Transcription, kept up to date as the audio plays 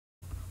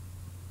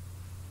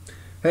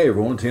Hey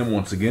everyone, Tim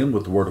once again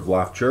with the Word of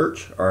Life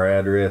Church. Our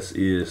address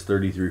is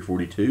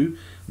 3342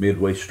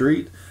 Midway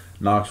Street,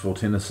 Knoxville,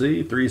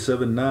 Tennessee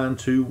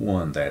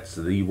 37921. That's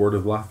the Word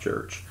of Life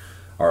Church.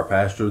 Our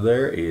pastor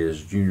there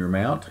is Junior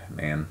Mount,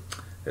 and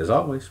as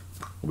always,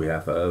 on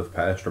behalf of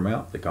Pastor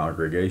Mount, the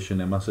congregation,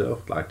 and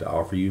myself, I'd like to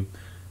offer you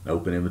an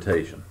open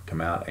invitation.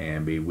 Come out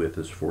and be with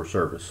us for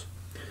service.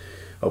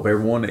 Hope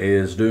everyone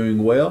is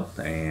doing well,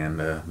 and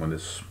when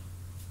this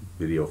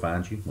video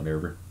finds you,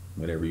 whenever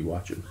you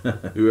watch it,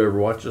 whoever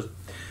watches,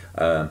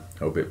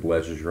 hope it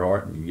blesses your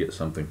heart and you get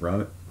something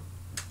from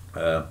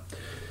it.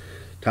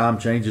 Time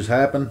changes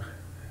happen.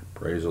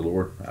 Praise the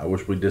Lord. I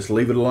wish we'd just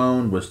leave it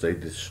alone. Wish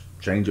they'd just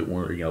change it,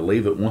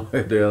 leave it one way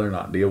or the other,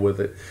 not deal with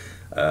it.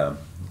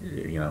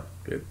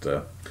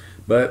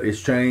 But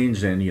it's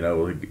changed, and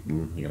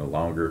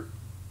longer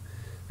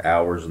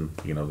hours, and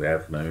the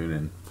afternoon,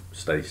 and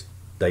stays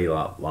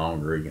daylight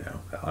longer.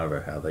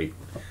 However, how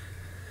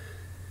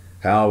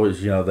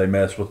they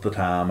mess with the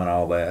time and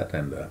all that,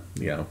 and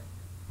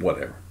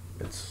whatever.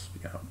 It's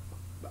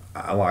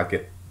I like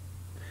it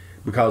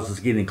because it's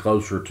getting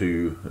closer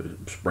to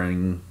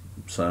spring,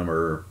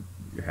 summer,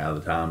 how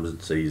the times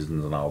and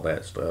seasons and all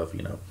that stuff.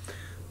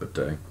 But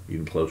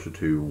getting closer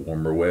to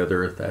warmer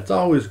weather, that's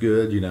always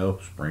good.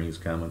 Spring's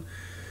coming.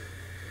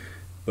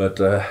 But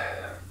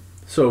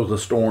so the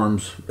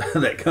storms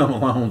that come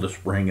along, the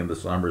spring and the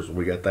summers,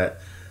 we got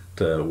that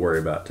to worry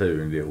about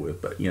too and deal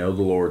with. But the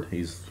Lord,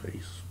 He's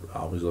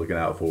always looking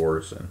out for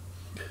us,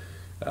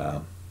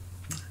 and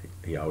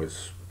He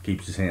always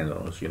keeps His hand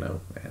on us. And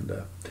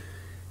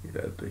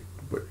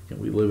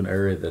we live in an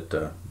area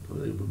that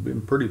we've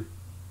been pretty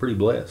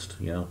blessed.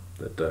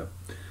 That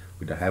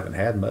we haven't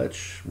had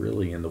much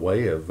really in the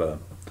way of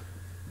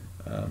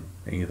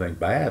anything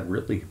bad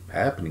really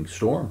happening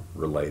storm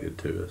related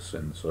to us,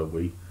 and so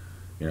we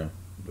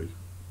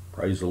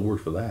praise the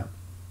Lord for that.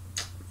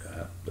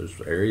 There's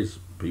areas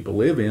people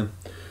live in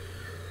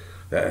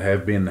that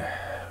have been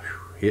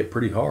hit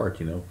pretty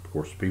hard. Of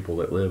course, people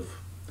that live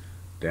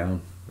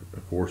down,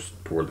 of course,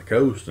 toward the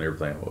coast and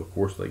everything, well, of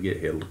course, they get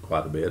hit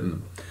quite a bit,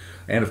 and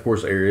of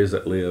course, areas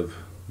that live,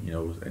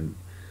 and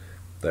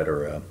that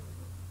are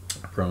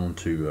prone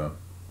to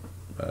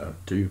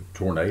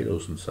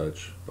tornadoes and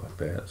such like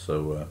that.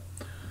 So,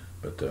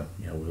 but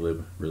we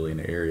live really in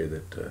an area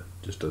that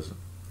just doesn't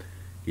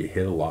get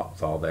hit a lot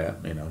with all that,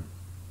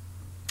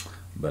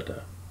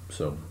 But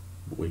so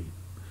we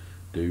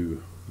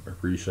do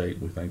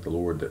appreciate. We thank the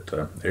Lord that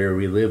the area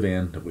we live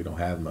in, that we don't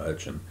have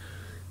much, and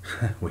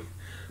we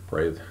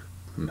pray,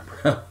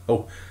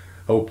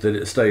 hope that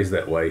it stays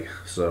that way.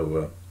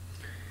 So,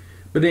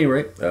 but at any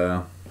rate,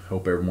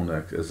 hope everyone,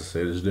 as I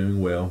said, is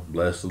doing well.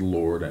 Blessed of the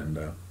Lord,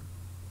 and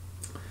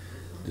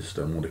just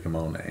want to come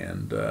on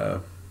and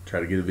try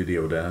to get a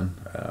video done.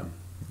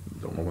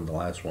 Don't know when the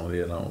last one I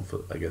did.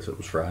 I guess it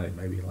was Friday,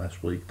 maybe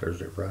last week,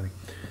 Thursday or Friday.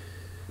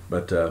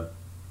 But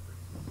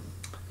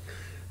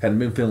hadn't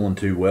been feeling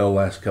too well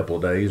last couple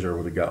of days, or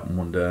would have gotten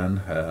one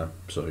done.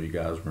 So you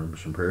guys remember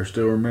some prayers.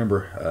 Still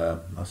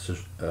remember my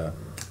sister.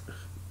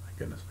 My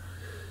goodness.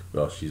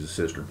 Well, she's a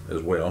sister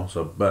as well.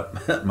 So,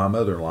 but my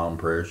mother-in-law in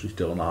prayer. She's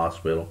still in the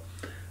hospital.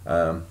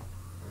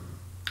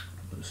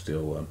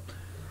 Still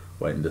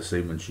waiting to see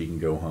when she can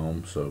go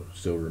home. So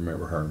still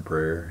remember her in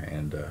prayer,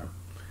 and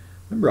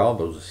remember all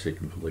those are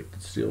sick and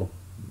afflicted. Still,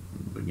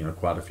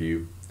 quite a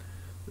few.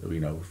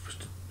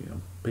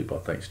 People I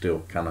think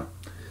still kind of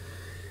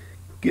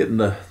getting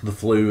the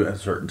flu at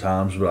certain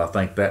times, but I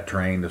think that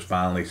train is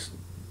finally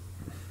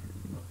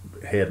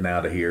heading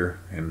out of here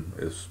and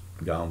is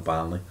gone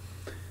finally.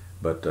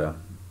 But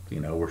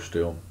we're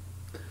still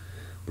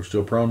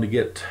prone to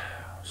get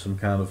some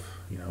kind of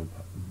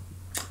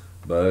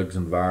bugs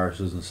and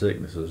viruses and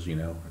sicknesses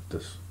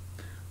this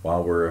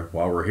while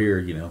we're here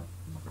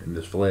in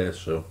this flesh.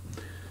 So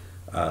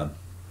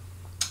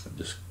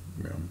just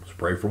let's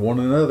pray for one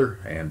another,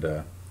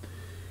 and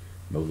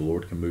know the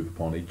Lord can move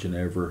upon each and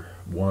every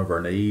one of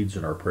our needs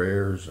and our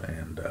prayers,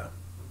 and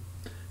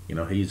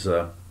He's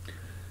a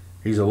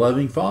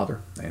loving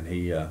Father, and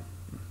He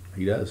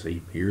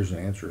hears and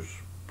answers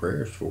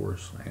prayers for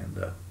us,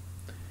 and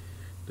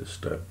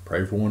just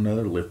pray for one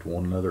another, lift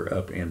one another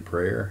up in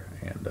prayer,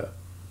 and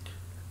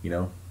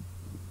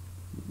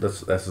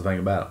that's the thing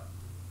about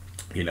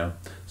it.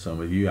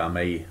 Some of you I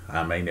may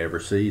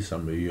never see,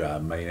 some of you I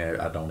may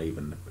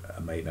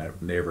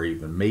never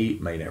even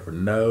meet, may never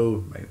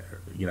know,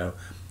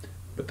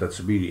 but that's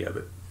the beauty of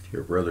it. If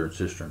you're a brother and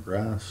sister in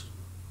Christ,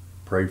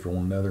 pray for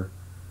one another.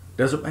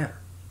 Doesn't matter.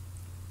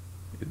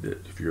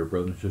 If you're a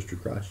brother and sister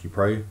in Christ, you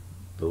pray,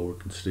 the Lord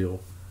can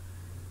still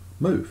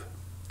move.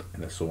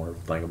 And that's the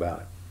wonderful thing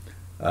about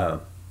it.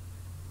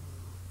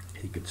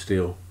 He can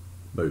still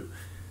move.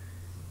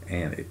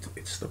 And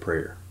it's the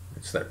prayer.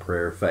 It's that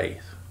prayer of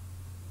faith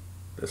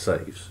that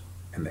saves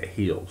and that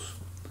heals.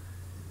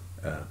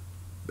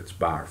 It's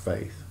by our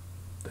faith.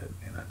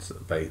 And that's the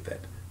faith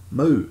that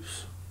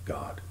moves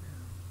God.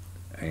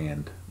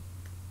 And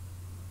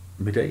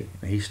let me tell you,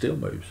 He still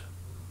moves.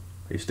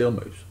 He still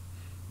moves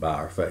by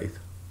our faith.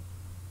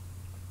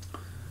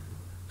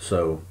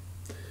 So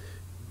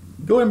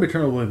go ahead and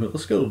return with me.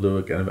 Let's go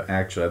to kind of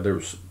actually. There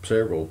was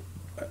several.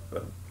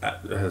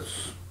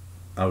 As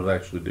I was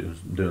actually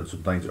doing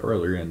some things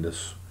earlier, and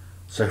this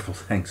several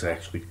things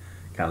actually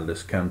kind of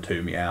just come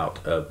to me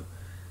out of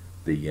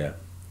the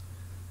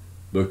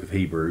book of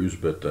Hebrews.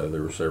 But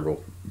there were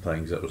several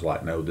things that was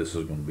like, no, this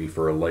is going to be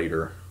for a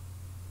later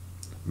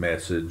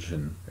message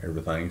and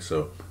everything.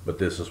 So, but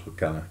this is what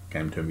kind of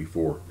came to me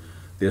for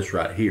this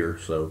right here.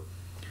 So,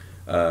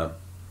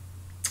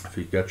 if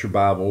you've got your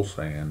Bibles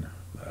and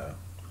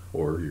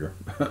or your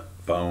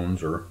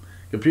phones or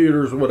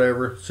computers or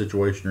whatever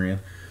situation you're in,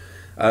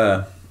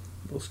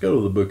 let's go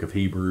to the book of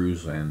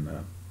Hebrews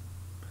and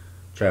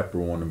chapter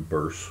 1 and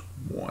verse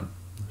 1.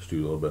 Let's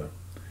do a little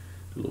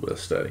bit of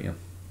studying, a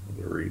little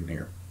bit of reading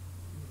here.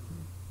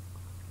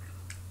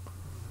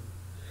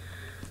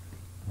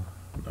 I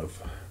don't know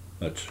if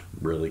that's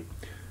really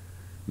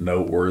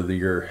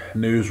noteworthy or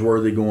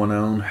newsworthy going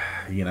on,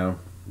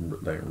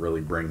 they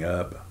really bring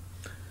up.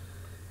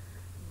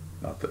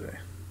 Not that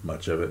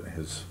much of it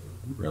is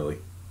really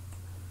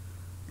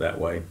that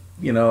way.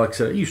 Like I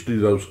said, I used to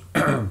do those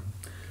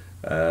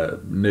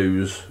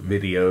news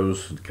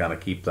videos to kind of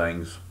keep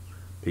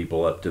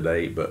people up to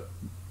date, but,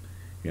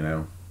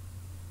 and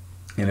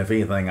if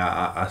anything,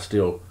 I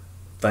still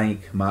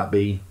think might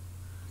be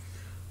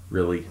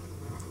really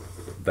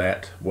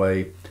that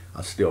way.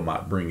 I still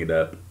might bring it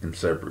up in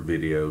separate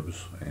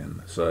videos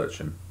and such,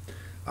 and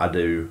I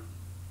do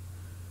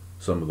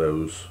some of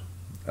those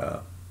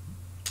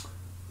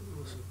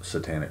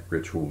satanic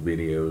ritual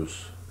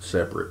videos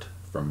separate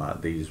from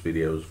these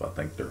videos. I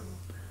think they're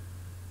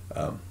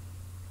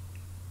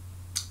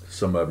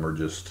some of them are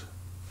just,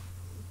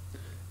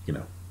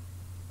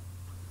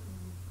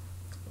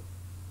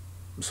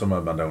 some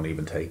of them I don't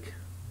even take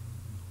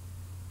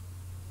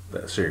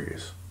that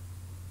serious.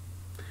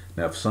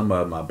 Now, if some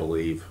of them I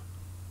believe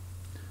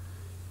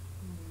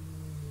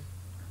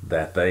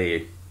that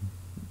they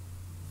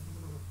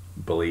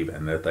believe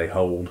and that they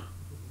hold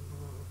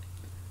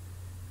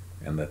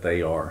and that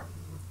they are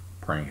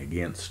praying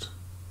against,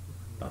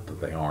 not that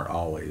they aren't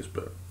always,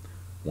 but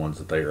ones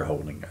that they are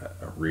holding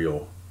a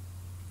real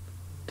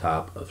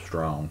type of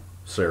strong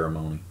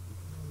ceremony,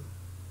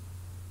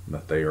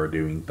 that they are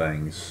doing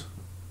things,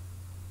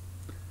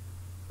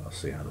 I'll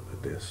see how to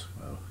put this,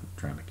 well, I'm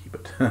trying to keep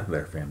it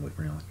there family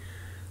friendly,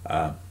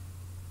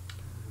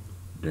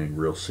 doing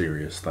real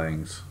serious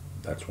things.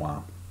 That's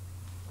why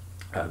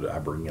I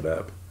bring it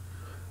up,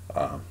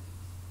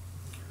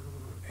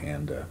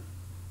 and to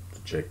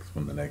check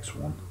when the next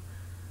one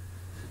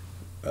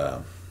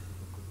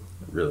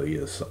really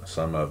is.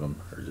 Some of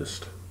them are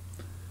just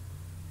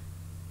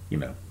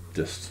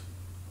just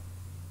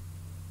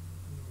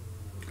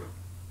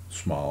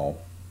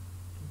small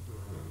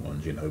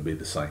ones, be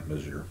the same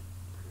as your,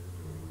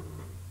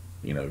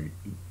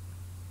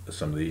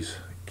 some of these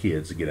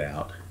kids get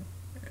out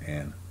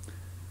and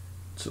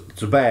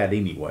it's bad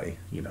anyway,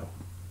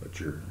 but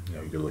your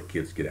little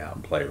kids get out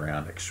and play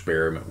around,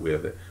 experiment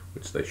with it,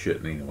 which they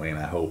shouldn't anyway. And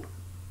I hope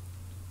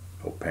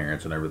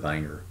parents and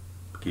everything are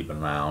keeping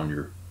an eye on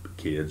your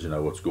kids,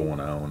 what's going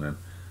on and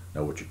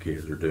know what your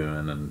kids are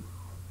doing, and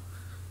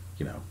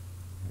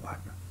like,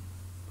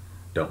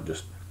 don't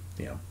just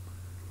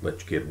let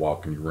your kid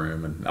walk in your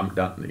room. And I'm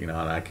done, and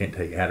I can't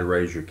tell you how to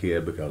raise your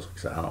kid because, like I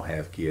said, I don't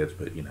have kids,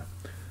 but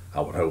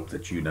I would hope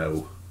that that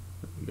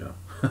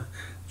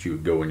you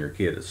would go in your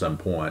kid at some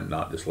point,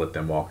 not just let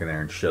them walk in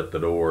there and shut the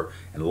door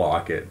and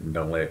lock it and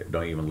don't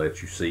even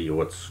let you see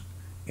what's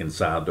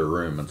inside their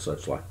room and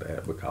such like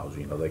that, because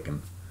they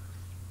can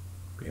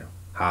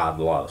hide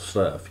a lot of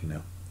stuff,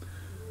 and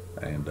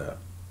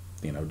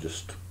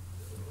just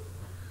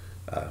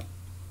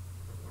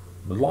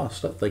there's a lot of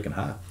stuff they can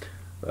hide,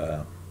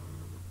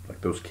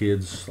 like those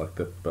kids, like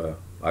the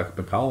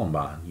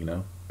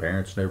Columbine,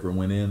 parents never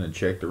went in and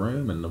checked the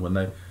room, and when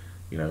they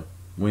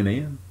went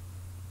in,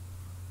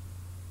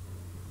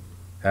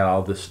 had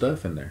all this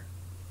stuff in there.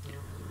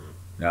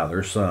 Now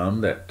there's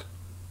some that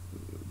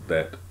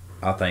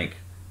I think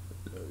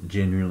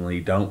genuinely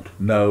don't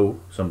know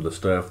some of the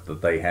stuff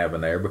that they have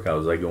in there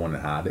because they go in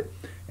and hide it,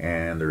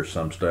 and there's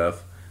some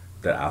stuff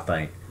that I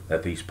think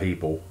that these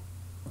people,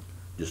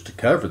 just to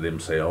cover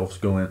themselves,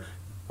 going,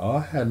 oh,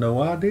 I had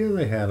no idea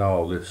they had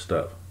all this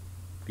stuff.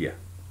 Yeah,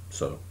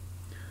 so,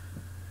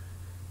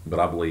 but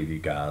I believe you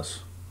guys,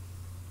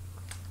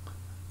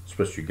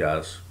 especially you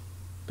guys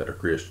that are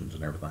Christians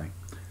and everything,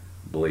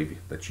 believe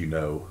that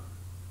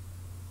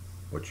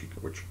what your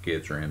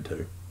kids are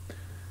into.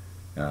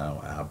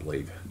 I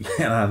believe,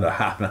 and I know,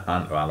 I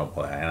don't,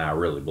 and I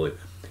really believe,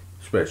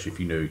 especially if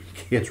you knew your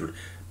kids were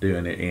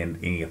doing it in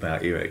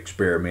anything, even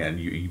experiment,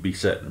 you'd be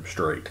setting them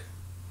straight.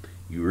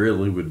 You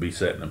really would be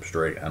setting them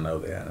straight. I know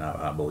that, and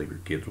I believe your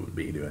kids would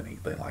be doing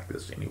anything like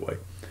this anyway.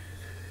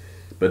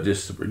 But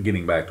just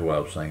getting back to what I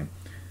was saying,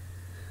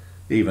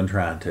 even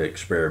trying to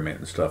experiment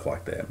and stuff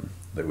like that,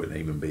 they wouldn't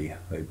even be.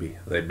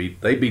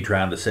 They'd be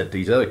trying to set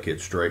these other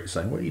kids straight,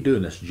 saying, "What are you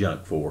doing this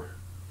junk for?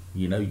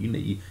 You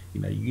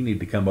need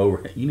to come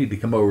over. You need to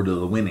come over to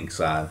the winning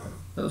side."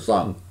 A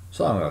song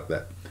like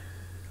that.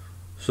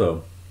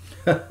 So,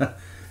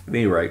 At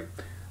any rate,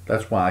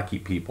 that's why I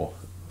keep people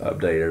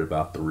updated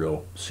about the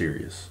real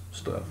serious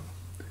stuff.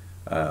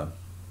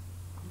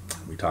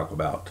 We talk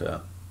about,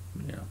 that's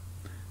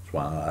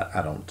why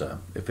I don't,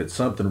 if it's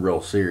something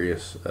real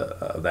serious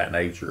of that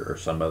nature or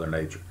some other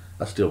nature,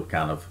 I still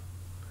kind of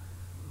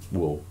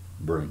will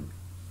bring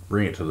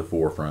it to the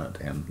forefront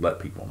and let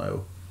people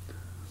know.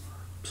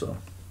 So,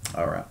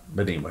 all right.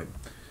 But anyway,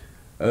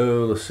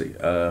 let's see.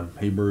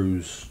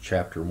 Hebrews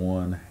chapter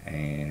 1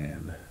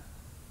 and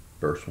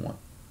verse 1.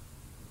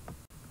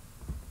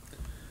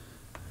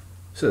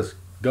 It says,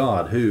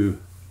 God who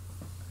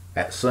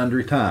at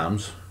sundry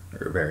times,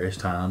 or various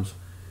times,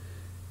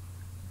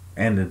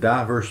 and in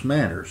diverse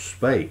manners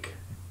spake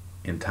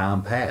in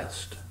time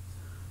past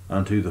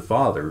unto the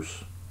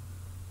fathers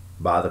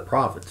by the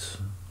prophets.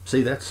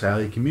 See, that's how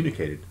he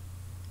communicated.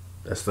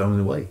 That's the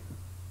only way.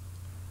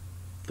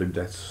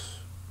 That's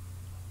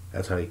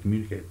how he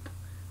communicated,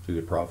 through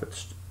the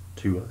prophets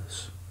to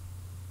us.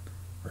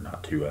 Or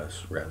not to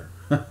us, rather.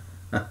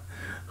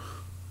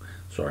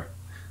 Sorry.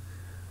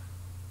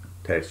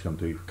 Text come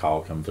through,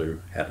 call come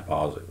through, had to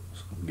pause it.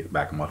 So get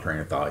back on my train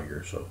of thought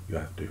here, so you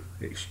have to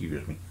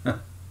excuse me.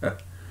 To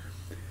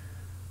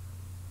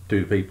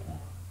the people,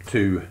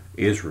 to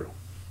Israel.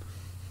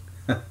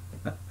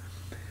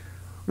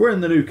 We're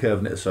in the new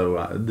covenant, so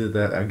I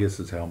guess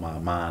that's how my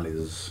mind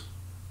is,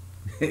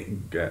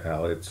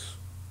 how it's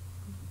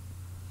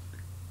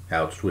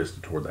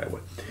twisted toward that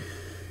way.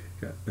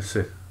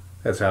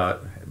 That's how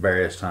at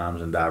various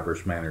times in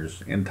diverse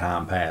manners in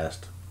time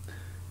past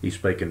he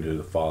spake unto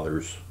the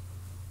fathers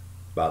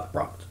by the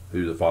prophets.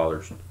 Who the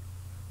fathers?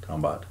 Talking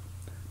about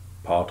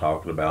Paul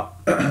talking about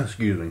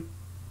excuse me,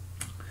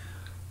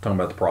 talking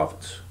about the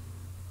prophets,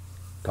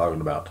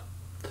 talking about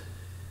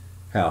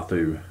how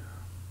through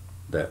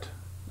that,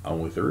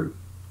 only through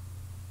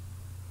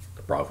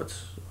the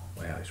prophets,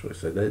 well, I should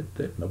say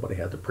that nobody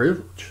had the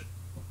privilege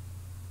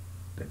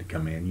to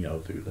come in,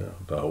 through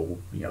the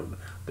old,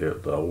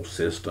 the old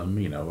system,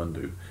 and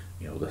through,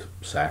 the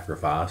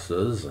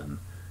sacrifices and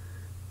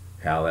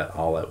how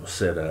all that was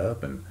set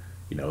up, and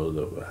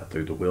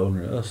through the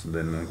wilderness, and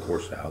then of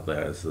course how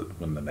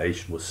when the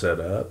nation was set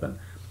up, and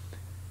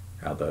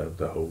how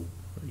the whole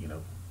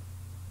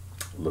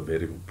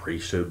Levitical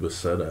priesthood was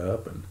set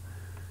up, and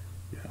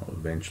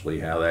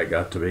eventually how that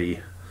got to be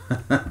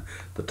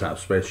the time,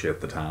 especially at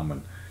the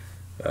time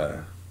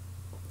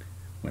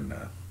when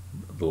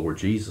the Lord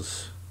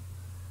Jesus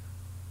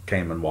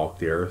came and walked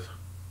the earth,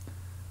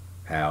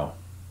 how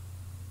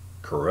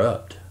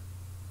corrupt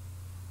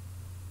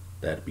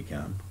that had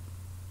become,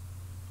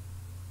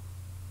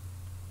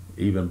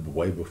 even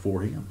way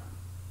before him.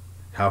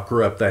 How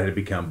corrupt that had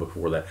become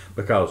before that,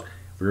 because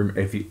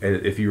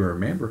if you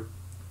remember,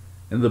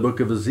 in the book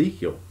of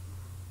Ezekiel,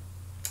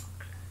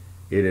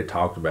 it had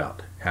talked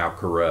about how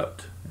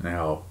corrupt and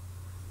how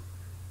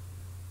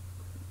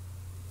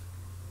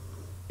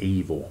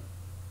evil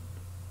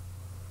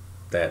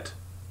that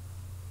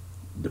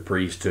the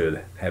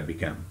priesthood had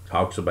become.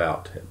 Talks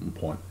about at one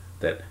point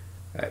that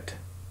at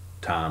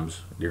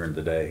times during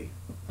the day,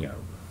 they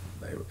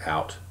were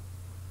out.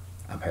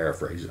 I'm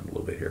paraphrasing a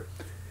little bit here,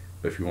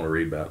 but if you want to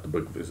read about the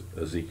book of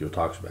Ezekiel,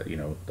 talks about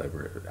they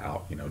were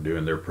out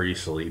doing their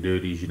priestly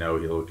duties. You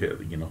look at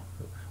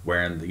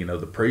wearing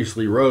the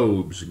priestly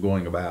robes,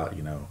 going about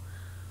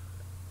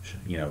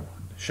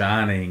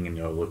shining,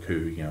 and look at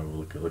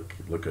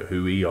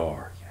who we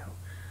are,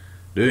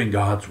 doing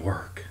God's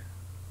work.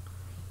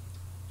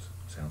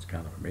 Sounds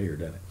kind of familiar,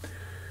 doesn't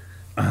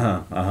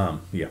it?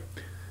 Yeah.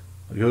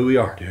 Look who we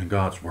are, doing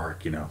God's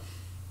work, in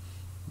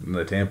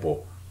the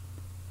temple.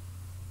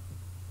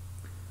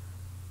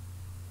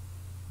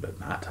 But at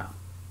nighttime,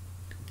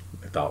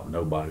 they thought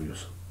nobody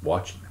was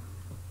watching them.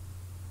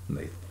 And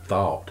they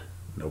thought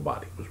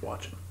nobody was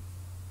watching them.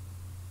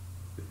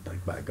 Didn't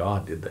think about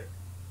God, did they?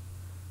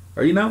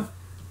 Or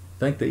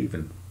think they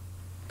even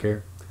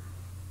care?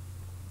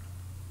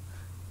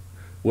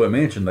 Well, it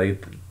mentioned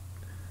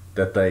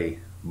that they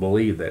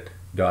believed that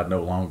God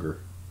no longer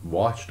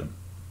watched them.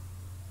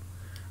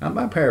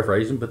 I'm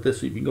paraphrasing, but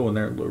this, if you go in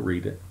there and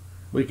read it,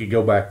 we could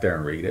go back there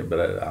and read it,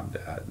 but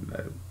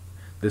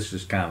this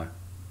is kind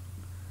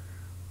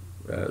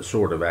of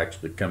sort of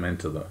actually come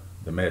into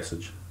the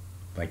message.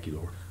 Thank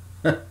you,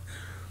 Lord.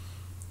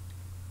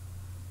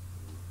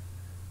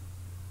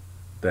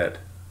 That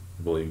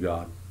I believe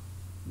God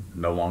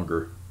no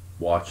longer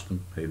watched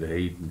them.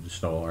 He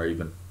just no longer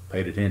even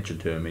paid attention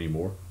to them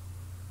anymore.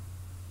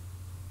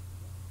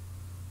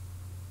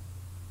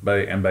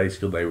 And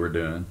basically they were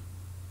doing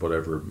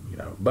whatever,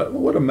 but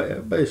what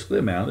it basically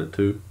amounted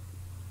to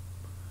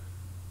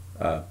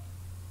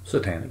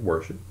satanic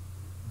worship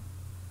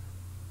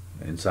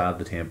inside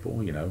the temple.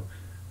 The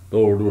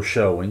Lord was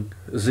showing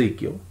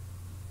Ezekiel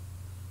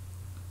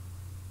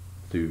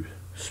through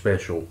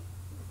special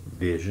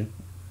vision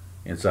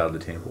inside the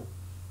temple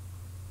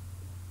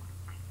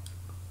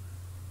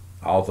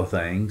all the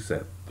things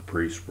that the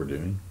priests were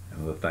doing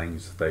and the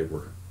things that they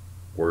were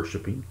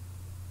worshiping.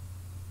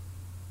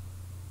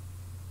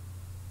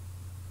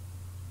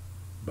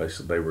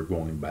 Basically, they were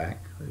going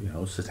back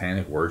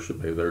satanic worship.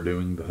 Maybe they're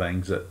doing the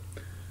things that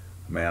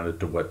amounted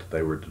to what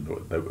they were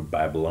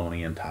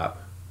Babylonian type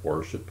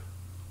worship,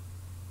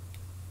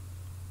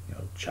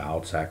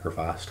 child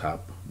sacrifice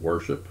type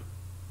worship.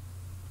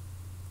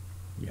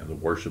 The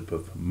worship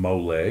of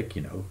Molech.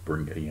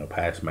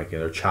 Making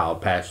their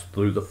child pass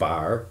through the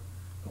fire.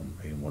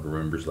 Anyone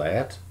remembers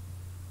that?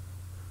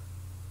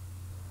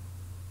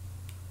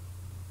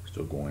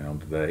 Still going on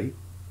today.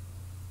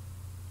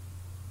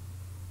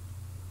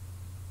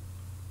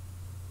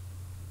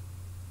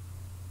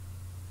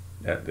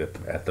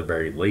 At the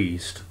very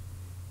least,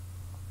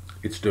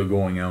 it's still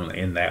going on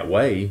in that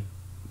way.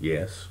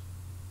 Yes.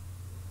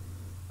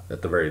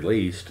 At the very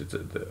least, it's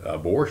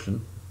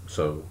abortion.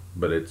 So,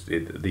 but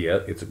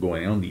it's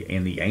going on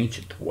in the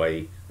ancient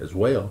way as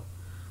well.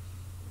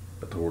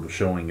 But the Lord was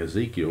showing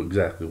Ezekiel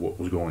exactly what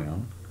was going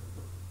on.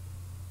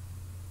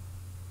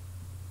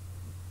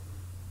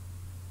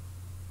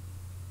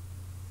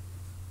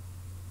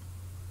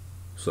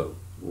 So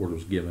the Lord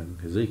was giving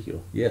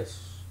Ezekiel,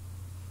 yes,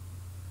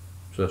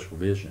 special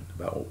vision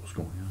about what was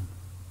going on.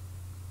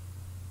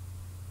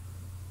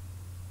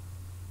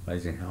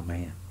 Amazing how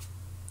man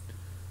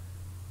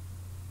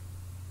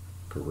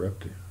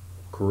corrupt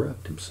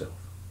himself.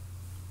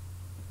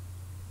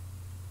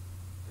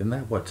 Isn't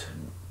that what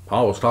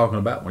Paul was talking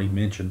about when he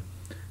mentioned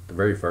the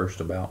very first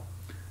about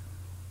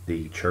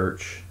the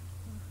church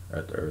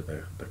at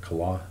the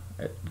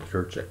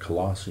church at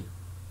Colossae?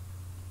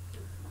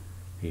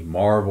 He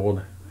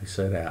marveled. He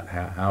said out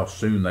how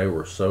soon they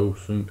were so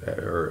soon,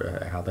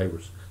 or how they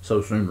were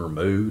so soon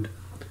removed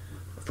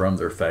from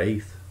their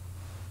faith.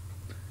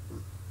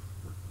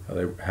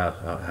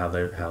 How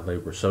they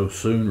were so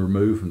soon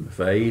removed from the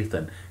faith,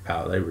 and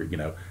how they were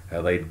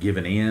how they'd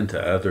given in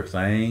to other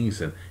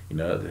things, and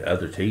the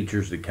other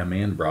teachers that come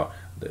in and brought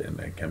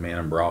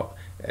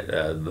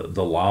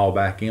the law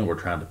back in. We're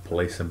trying to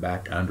place them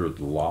back under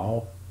the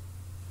law.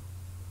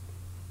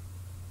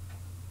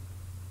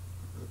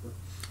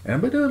 And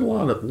I've been doing a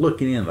lot of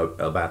looking in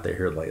about that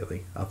here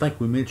lately. I think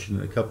we mentioned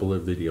in a couple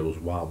of videos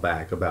a while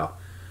back about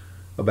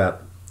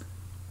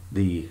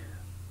the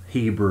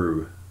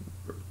Hebrew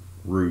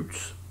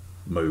roots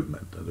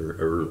movement,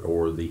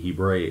 or the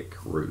Hebraic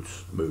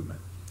roots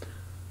movement.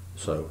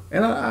 So,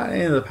 and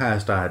in the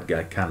past I had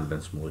kind of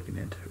done some looking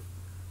into it.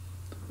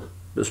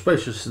 But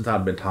especially since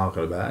I've been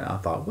talking about it, I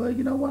thought, well,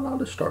 you know what, I'll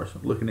just start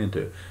looking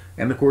into it.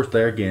 And of course,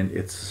 there again,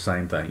 it's the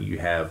same thing. You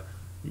have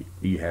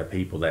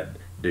people that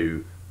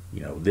do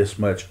this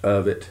much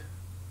of it,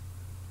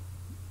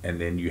 and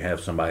then you have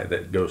somebody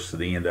that goes to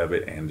the end of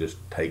it and just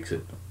takes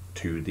it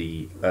to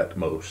the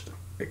utmost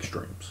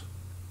extremes.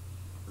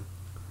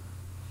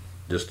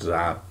 Just as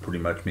I pretty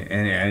much mean,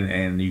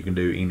 and you can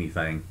do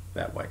anything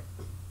that way,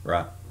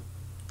 right?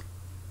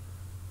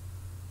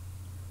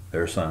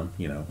 There are some,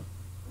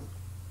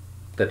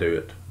 that do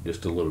it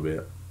just a little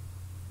bit,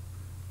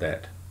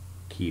 that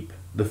keep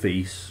the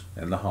feasts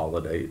and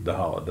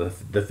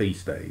the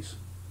feast days,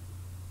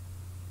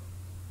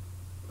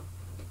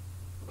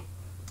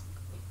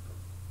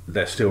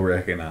 that still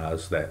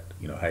recognize that,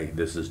 hey,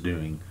 this is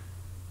doing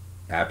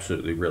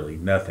absolutely really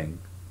nothing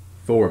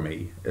for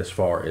me as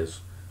far as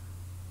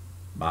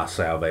my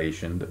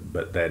salvation,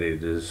 but that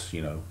it is,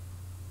 the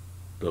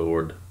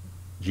Lord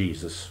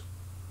Jesus,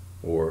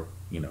 or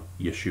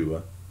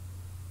Yeshua.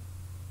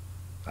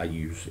 I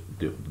use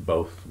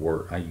both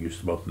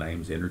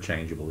names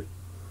interchangeably.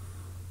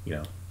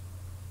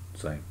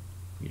 Same.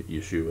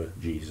 Yeshua,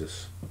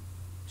 Jesus,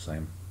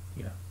 same.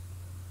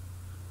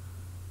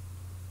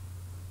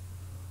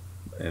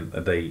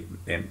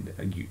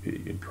 And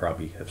you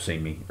probably have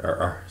seen me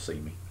or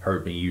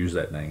heard me use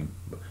that name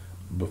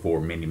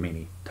before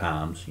many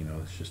times.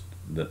 It's just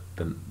the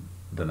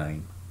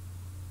name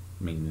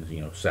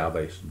means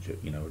salvation.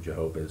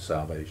 Jehovah is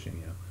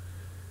salvation.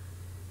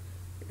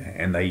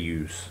 And they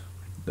use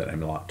that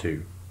name a lot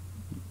too.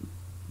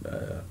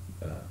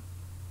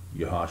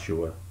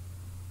 Yehoshua,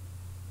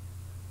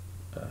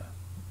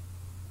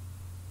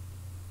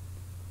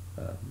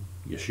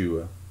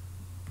 Yeshua,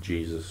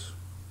 Jesus.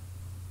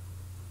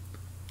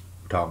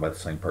 We're talking about the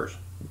same person,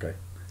 okay?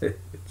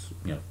 It's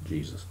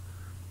Jesus.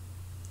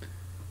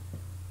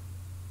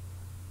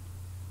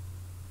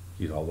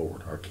 He's our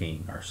Lord, our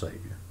King, our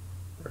Savior,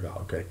 our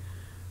God. Okay,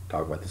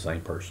 talk about the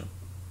same person.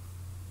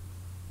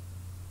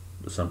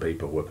 But some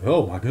people would,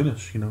 oh my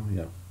goodness,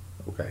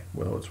 okay,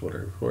 well, it's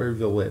whatever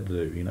they're led to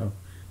do. If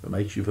it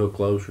makes you feel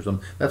close or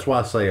something. That's why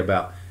I say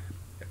about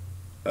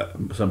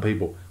some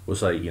people will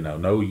say,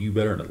 no, you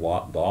better, the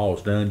law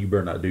is done, you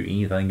better not do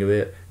anything of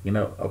it.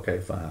 Okay,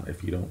 fine.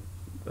 If you don't,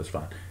 that's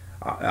fine.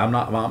 I'm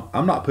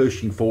not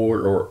pushing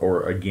for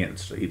or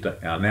against anything.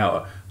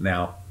 Now,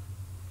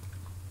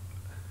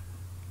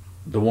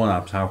 the one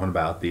I'm talking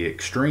about, the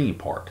extreme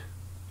part,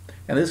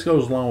 and this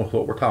goes along with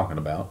what we're talking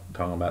about.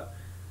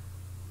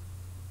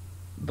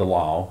 The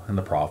law and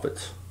the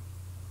prophets.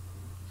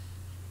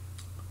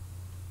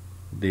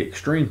 The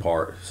extreme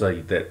part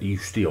say that you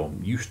still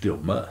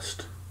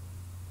must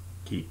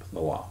keep the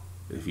law.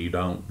 If you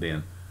don't,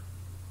 then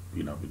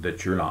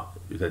that you're not.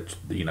 That's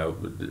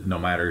no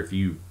matter if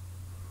you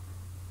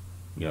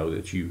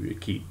that you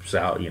keep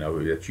out,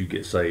 that you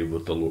get saved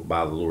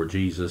by the Lord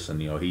Jesus,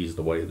 and He's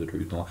the way, the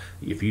truth, and the life.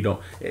 If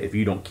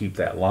you don't keep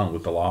that along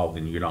with the law,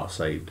 then you're not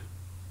saved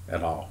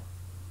at all.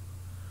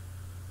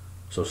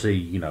 So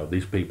see,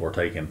 these people are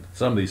taking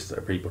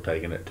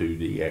it to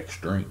the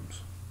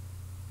extremes.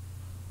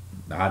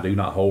 Now, I do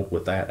not hold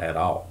with that at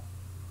all.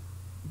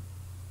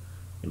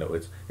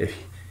 It's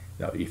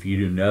if you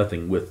do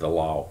nothing with the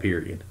law,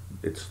 period,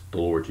 it's the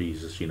Lord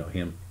Jesus.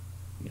 Him.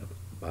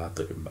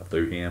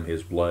 Through Him,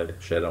 His blood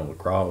shed on the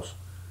cross,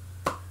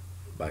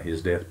 by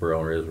His death, burial,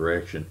 and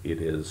resurrection,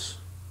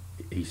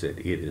 He said,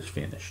 it is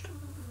finished.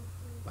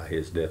 By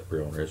His death,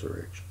 burial, and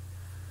resurrection,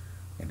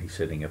 and He's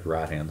sitting at the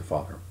right hand of the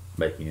Father,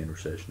 making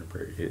intercession and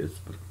prayer. It's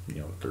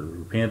through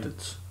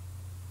repentance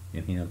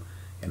in Him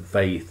and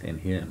faith in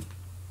Him.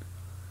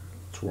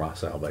 That's where our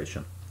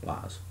salvation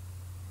lies.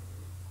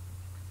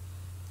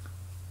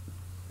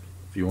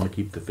 If you want to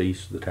keep the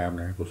feast, the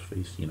tabernacles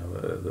feast,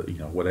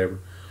 whatever.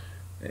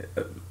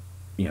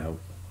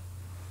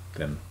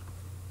 Then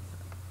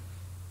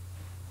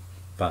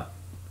fine.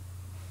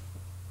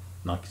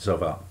 Knock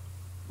yourself out.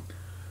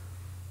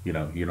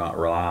 You're not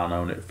relying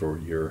on it as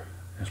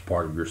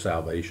part of your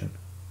salvation.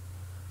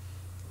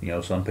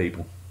 Some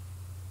people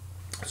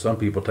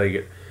take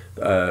it,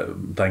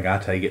 think I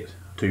take it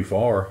too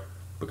far,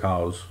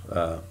 because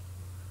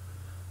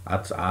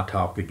I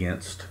talk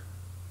against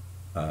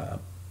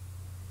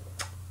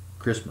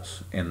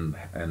Christmas and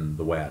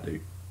the way I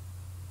do.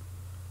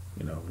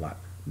 Like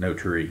no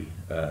tree,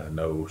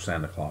 no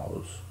Santa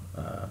Claus,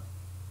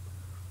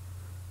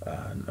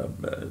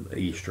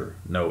 Easter,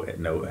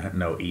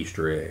 no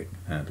Easter egg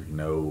hunting,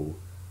 no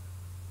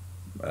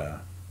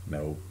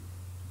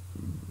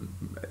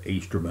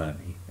Easter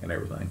bunny and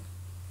everything.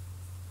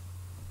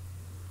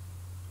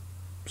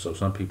 So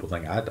some people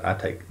think I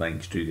take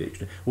things to the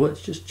extreme. Well,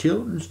 it's just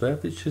children's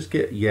stuff. It's just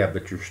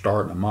but you're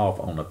starting them off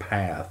on a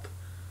path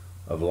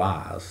of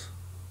lies.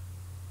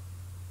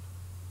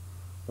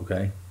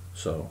 Okay,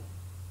 so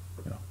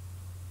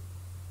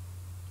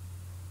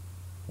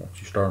once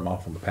you start them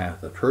off on the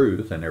path of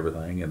truth and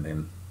everything, and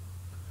then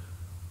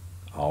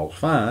all's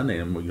fine,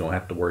 and you don't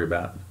have to worry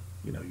about,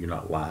 you're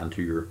not lying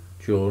to your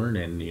children,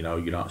 and you're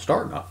not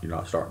starting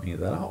any of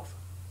that off.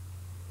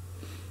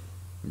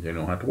 You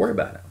don't have to worry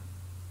about it.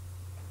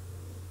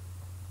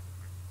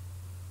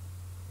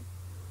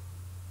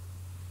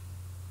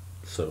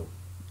 So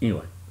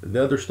anyway,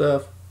 the other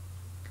stuff,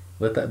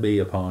 let that be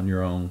upon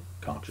your own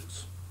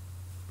conscience.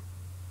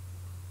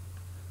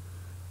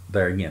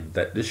 There again,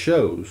 that just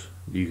shows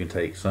you can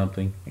take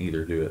something,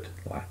 either do it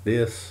like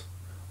this,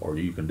 or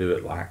you can do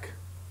it like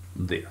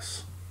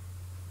this.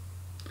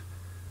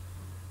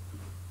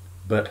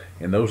 But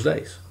in those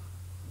days,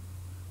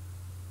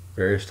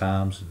 various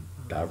times in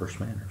diverse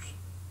manners,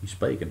 He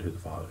spake unto the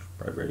fathers.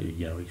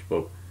 He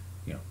spoke,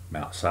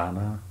 Mount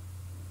Sinai,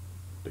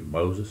 through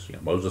Moses.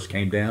 Moses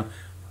came down,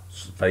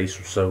 his face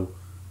was so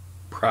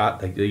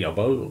bright,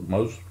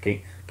 Moses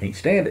can't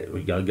stand it.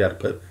 You got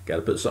to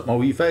put something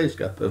over your face.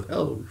 Got to put a veil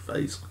over your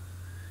face.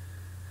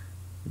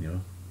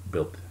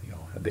 Built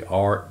the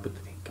ark, put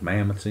the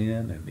commandments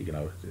in, and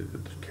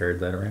carried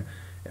that around,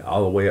 and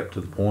all the way up to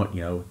the point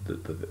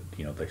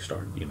they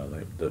started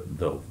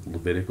the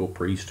Levitical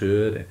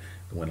priesthood, and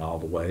went all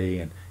the way,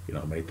 and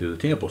made through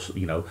the temple.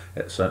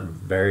 At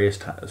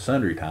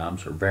sundry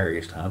times in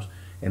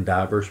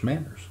diverse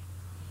manners.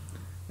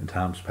 In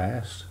times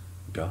past,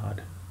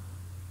 God,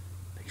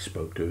 He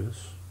spoke to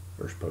us.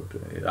 Or spoke to,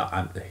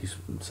 he's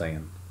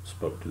saying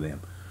spoke to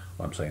them.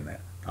 Well, I'm saying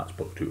that, not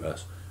spoke to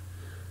us.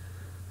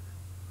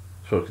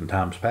 Spoke in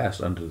times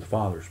past unto the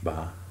fathers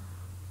by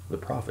the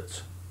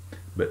prophets.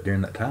 But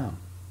during that time,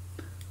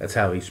 that's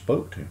how He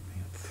spoke to them,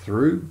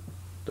 through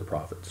the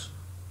prophets.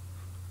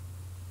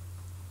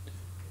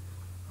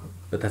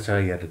 But that's how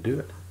He had to do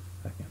it.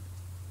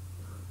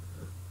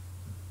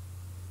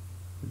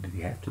 Did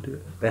He have to do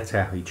it? That's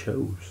how He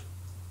chose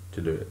to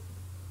do it.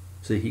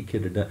 See, He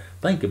could have done.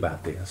 Think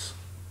about this.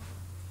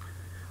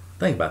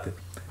 Think about it.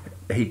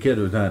 He could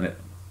have done it.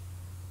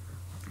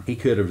 He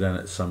could have done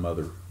it some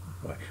other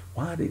way.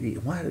 Why did he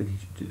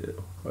do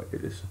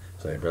it?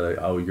 Say,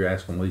 brother, you're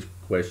asking these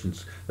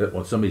questions. Some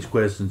of these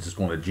questions is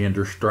going to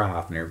gender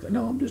strife and everything.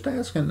 No, I'm just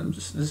asking them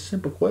just a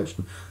simple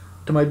question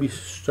to maybe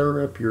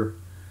stir up your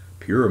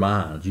pure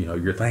minds.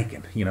 You're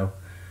thinking.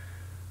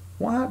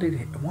 Why did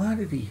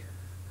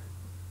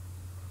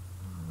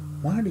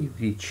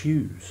he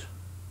choose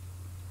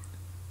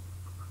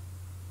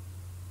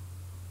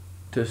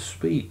to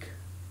speak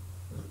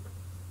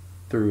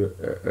to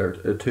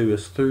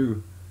us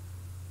through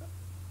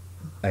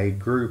a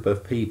group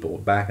of people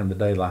back in the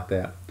day like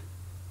that,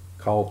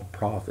 called the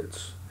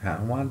prophets?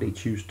 Why did He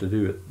choose to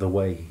do it the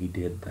way He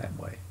did that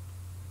way?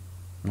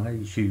 Why did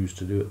He choose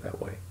to do it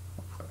that way?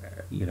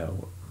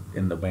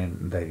 In the way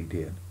that He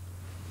did.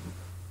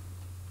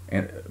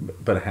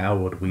 But how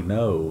would we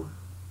know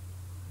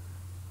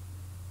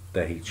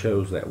that He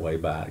chose that way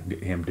by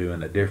Him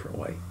doing a different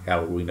way?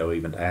 How would we know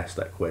even to ask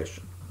that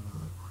question?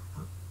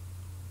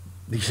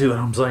 Do you see what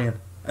I'm saying?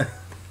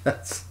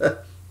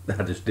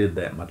 I just did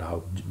that. My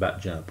dog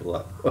about jumped.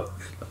 Like,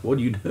 what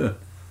are you doing?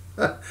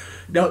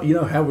 No, you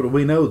know, how would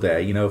we know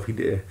that? You know, if he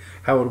did,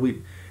 how would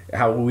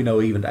we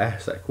know even to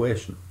ask that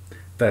question?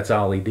 That's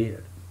all he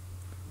did.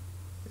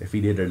 If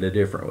he did it a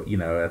different, you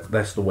know,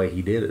 that's the way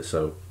he did it.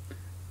 So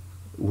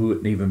we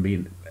wouldn't even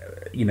be,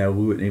 you know,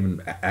 we wouldn't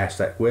even ask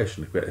that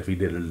question if he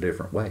did it a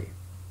different way.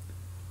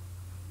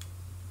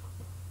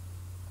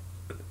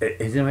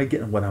 Is anybody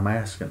getting what I'm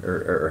asking,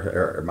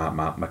 or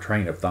my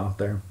train of thought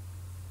there?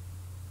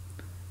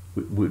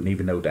 We wouldn't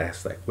even know to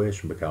ask that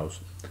question because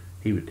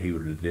he would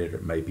have did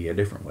it maybe a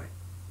different way.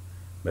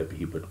 Maybe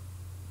he would,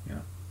 you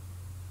know.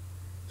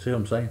 See what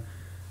I'm saying?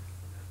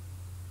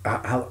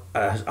 I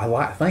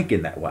like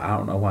thinking that way. I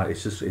don't know why.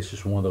 It's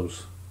just one of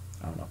those,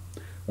 I don't know,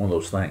 one of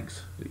those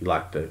things. You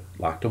like to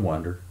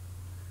wonder.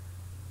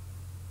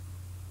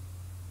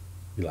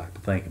 You like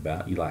to think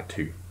about. You like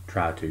to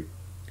try to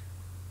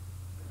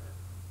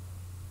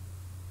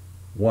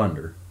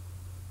wonder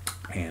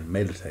and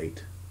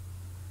meditate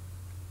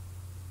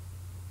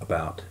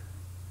about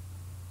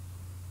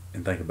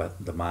and think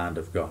about the mind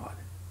of God.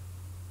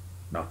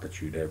 Not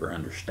that you'd ever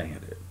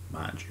understand it,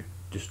 mind you,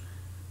 just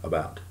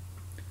about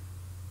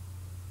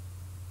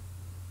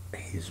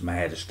His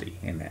majesty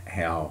and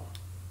how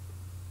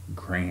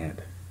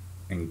grand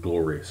and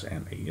glorious,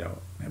 and you know,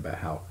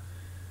 about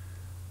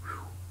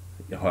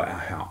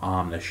how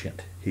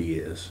omniscient He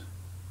is,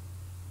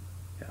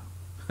 yeah,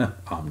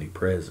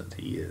 omnipresent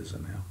He is,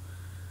 and how,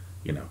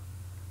 you know,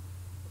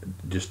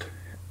 just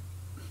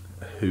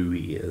who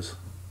He is.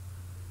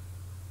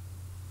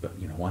 But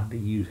you know, why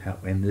did He use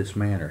in this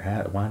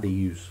manner? Why did He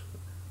use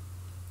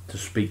to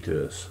speak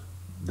to us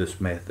this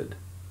method?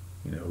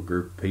 You know, a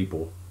group of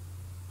people,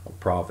 of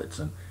prophets,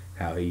 and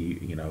how He,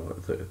 you know,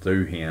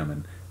 through Him,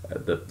 and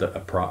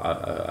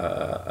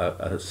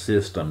a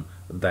system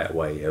that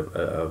way of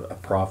a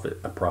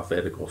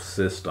prophetical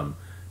system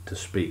to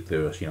speak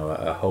to us. You know,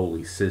 a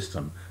holy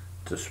system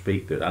to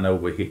speak to. I know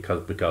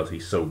because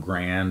He's so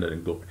grand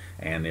and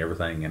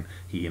everything, and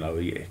He, you know,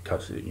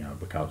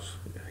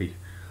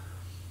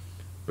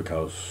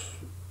 because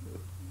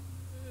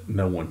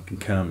no one can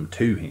come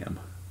to Him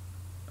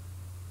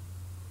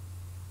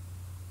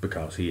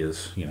because He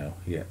is, you know,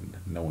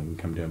 no one can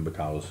come to Him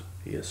because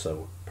He is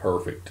so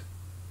perfect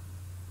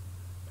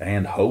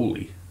and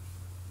holy.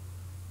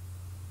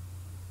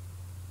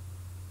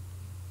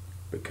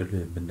 But could it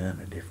have been done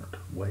a different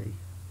way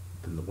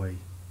than the way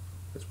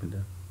that's been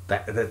done?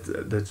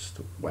 That's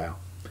wow.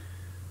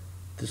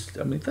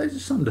 I mean, that's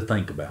just something to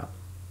think about.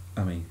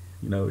 I mean,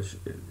 you know, it's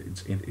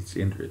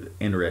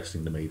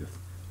interesting to me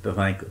to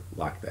think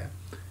like that.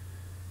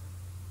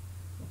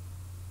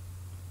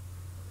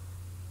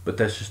 But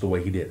that's just the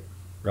way He did it,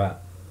 right?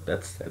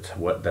 That's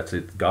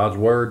it. God's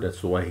word. That's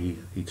the way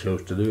He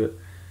chose to do it,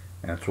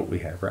 and that's what we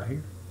have right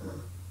here.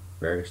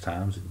 Various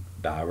times in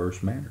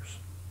diverse manners,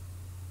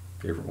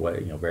 different way.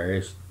 You know,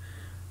 various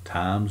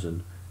times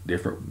and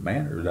different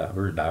manners,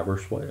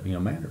 diverse way. You know,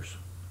 manners.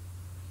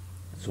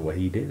 That's the way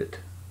He did it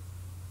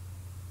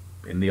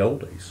in the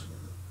old days.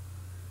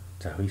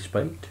 That's how He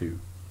spake to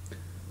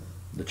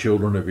the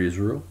children of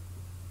Israel.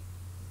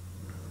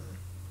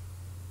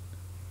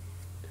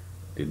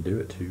 Didn't do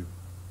it to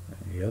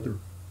any other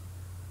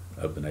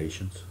of the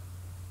nations.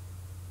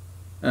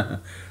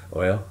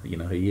 Well, you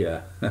know, he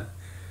you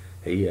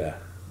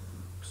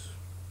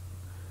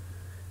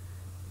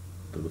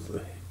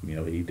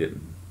know, he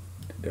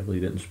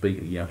definitely didn't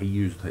speak. You know, he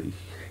used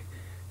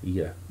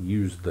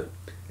the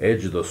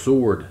edge of the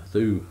sword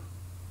through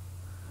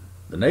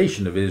the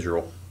nation of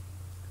Israel.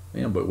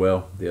 You know, but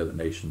well, the other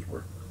nations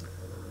were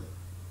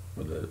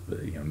the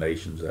you know,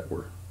 nations that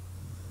were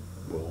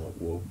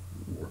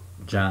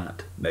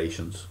giant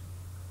nations,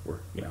 were,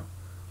 you know,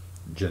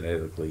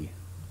 genetically,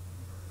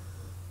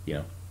 you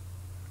know,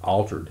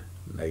 altered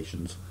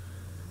nations,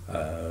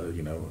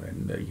 you know,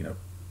 and you know,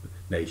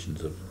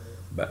 nations of,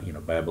 you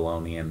know,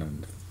 Babylonian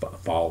and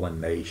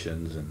fallen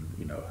nations, and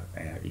you know,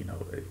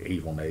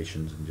 evil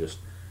nations, and just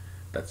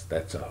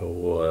that's a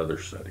whole other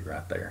study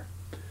right there.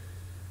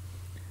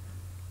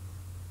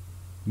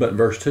 But in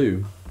verse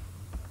 2,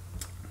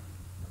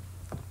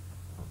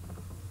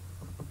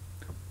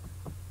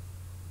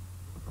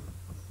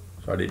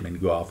 so I didn't mean to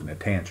go off in a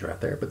tangent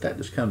right there, but that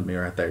just comes to me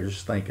right there,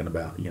 just thinking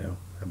about, you know,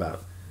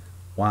 about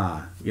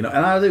why, you know,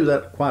 and I do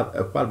that quite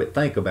a bit.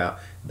 Think about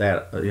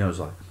that, you know, it's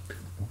like,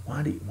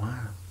 why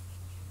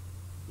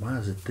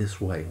is it this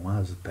way?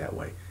 Why is it that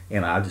way?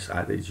 And I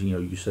you know,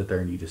 you sit there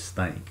and you just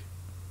think,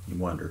 you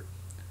wonder,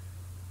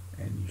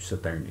 and you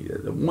sit there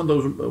and one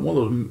of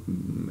those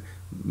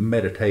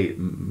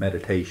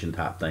meditation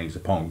type things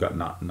upon God,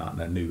 not in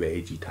a new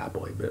agey type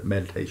way, but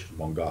meditation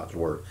upon God's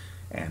word,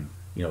 and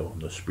you know,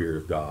 the Spirit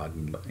of God,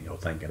 and you know,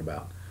 thinking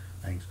about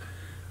things.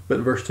 But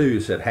in verse 2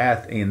 it said,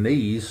 hath in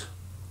these,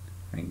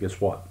 and guess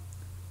what?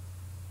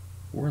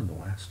 We're in the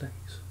last days.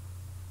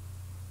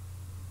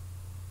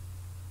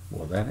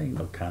 Well, that ain't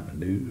no kind of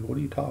news. What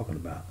are you talking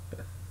about?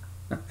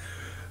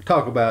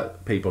 Talk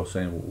about people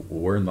saying,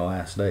 well, we're in the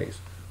last days.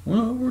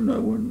 Well, we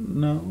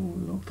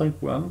don't think.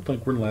 Well, I don't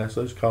think we're in the last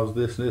days because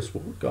this and this.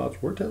 Well,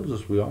 God's word tells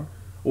us we are.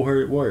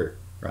 Well, where?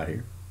 Right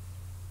here.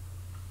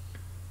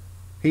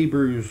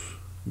 Hebrews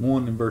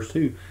 1 and verse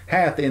 2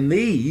 hath in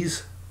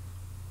these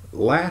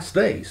last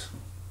days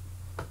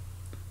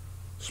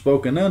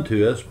spoken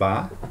unto us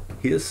by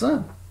his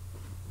Son.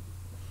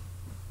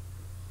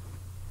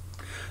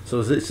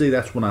 So see,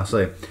 that's when I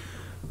say,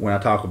 when I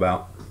talk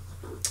about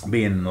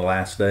being in the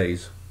last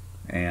days,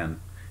 and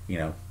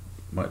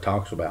when it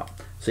talks about,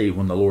 see,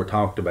 when the Lord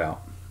talked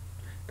about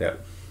that,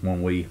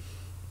 when we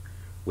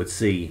would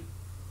see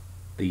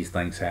these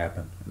things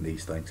happen and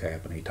these things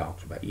happen, he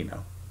talks about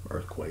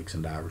earthquakes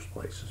in diverse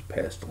places,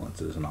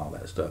 pestilences and all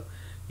that stuff.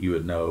 You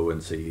would know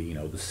and see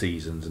the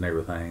seasons and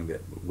everything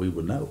that we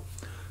would know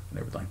and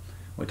everything.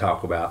 We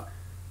talk about,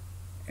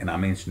 and I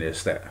mentioned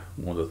this, that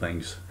one of the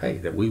things, hey,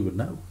 that we would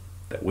know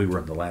that we were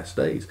in the last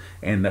days,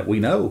 and that we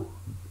know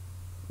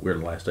we're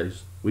in the last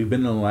days. We've been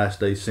in the last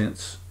days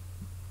since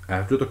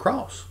after the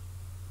cross.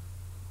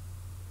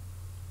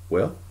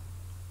 Well,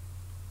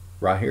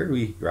 right here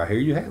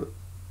you have it.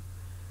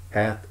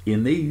 Hath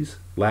in these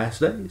last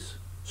days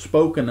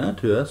spoken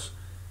unto us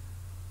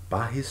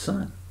by his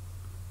Son.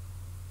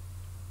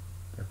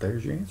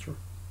 There's your answer. It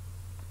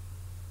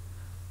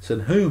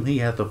said, whom he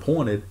hath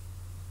appointed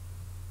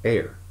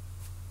heir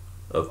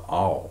of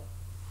all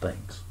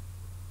things,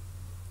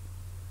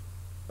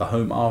 by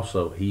whom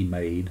also he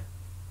made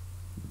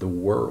the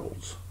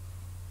worlds.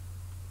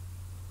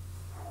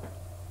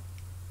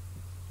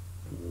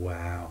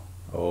 Wow.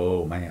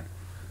 Oh man.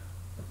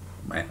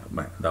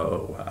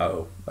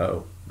 Oh.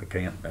 I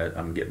can't.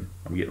 I'm getting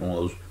one of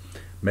those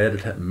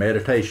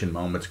meditation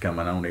moments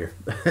coming on here.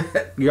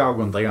 Y'all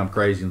gonna think I'm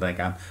crazy and think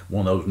I'm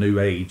one of those new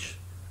age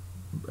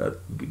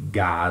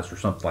guys or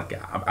something like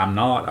that. I'm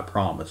not, I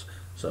promise.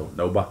 So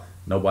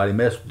nobody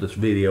mess with this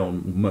video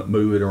and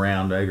move it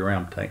around, egg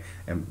around,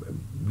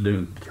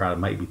 and try to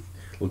make me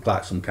look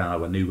like some kind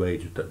of a new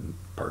age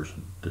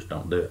person. Just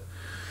don't do it.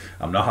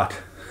 I'm not.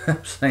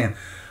 I'm saying,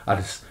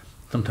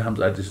 sometimes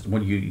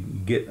when you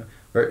get,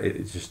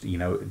 it's just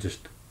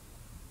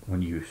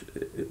when you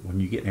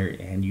get in here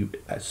and you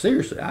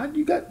seriously, I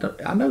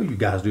know you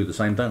guys do the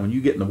same thing. When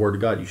you get in the Word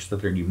of God, you sit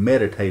there and you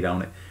meditate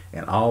on it,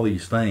 and all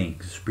these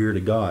things, the Spirit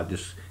of God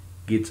just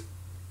gets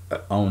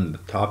on the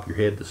top of your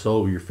head, the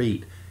sole of your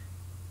feet,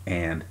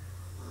 and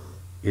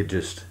you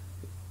just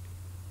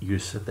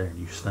sit there and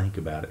you just think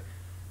about it,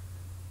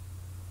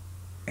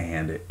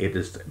 and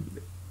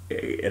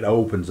it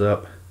opens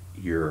up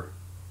your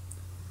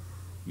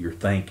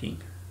thinking,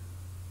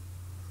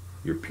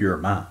 your pure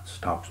minds,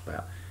 talks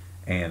about.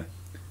 And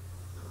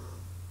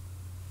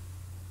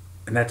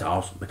that's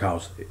awesome,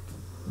 because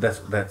that's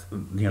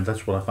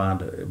what I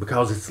find,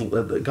 because it's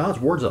God's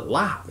word's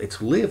alive, it's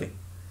living,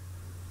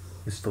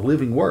 it's the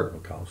living word,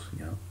 because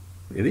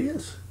it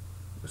is,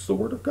 it's the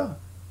Word of God.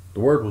 The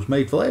Word was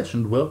made flesh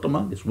and dwelt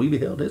among us. We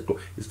beheld His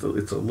glory. It's a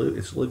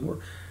living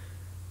word.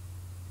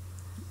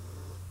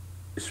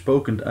 It's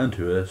spoken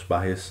unto us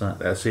by His Son.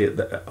 That's it.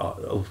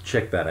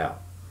 Check that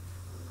out.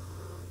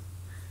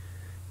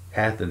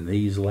 Hath in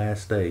these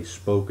last days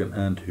spoken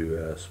unto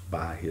us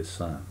by his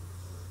Son.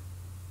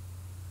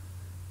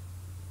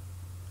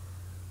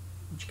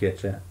 Did you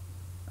catch that?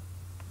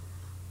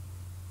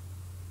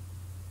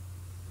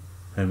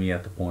 Whom he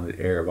hath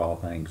appointed heir of all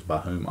things, by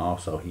whom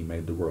also he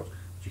made the world.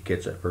 Did you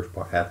catch that first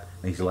part? Hath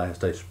in these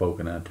last days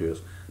spoken unto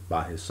us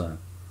by his Son.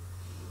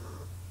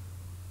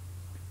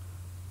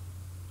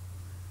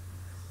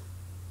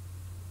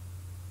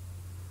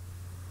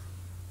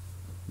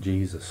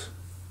 Jesus.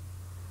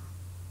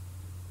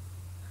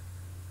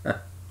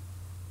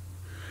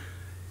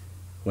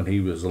 When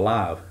he was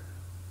alive,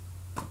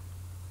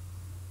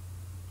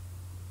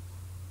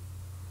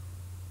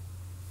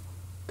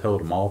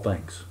 told them all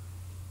things.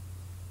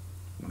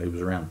 When he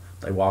was around,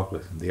 they walked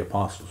with him. The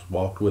apostles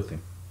walked with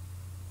him.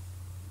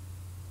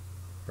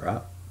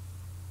 Right?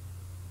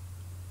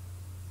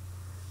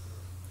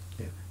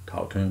 Yeah.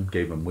 Talked to him,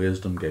 gave him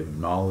wisdom, gave him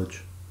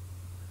knowledge.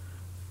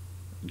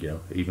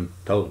 Even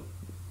told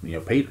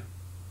him, Peter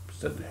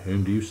said,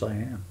 "Whom do you say I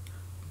am?"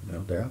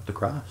 They're the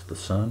Christ, the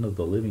Son of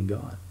the living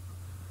God.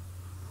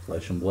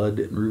 Flesh and blood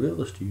didn't reveal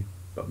this to you,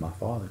 but my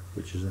Father,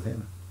 which is in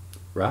heaven.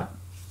 Right?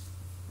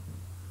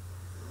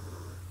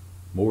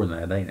 More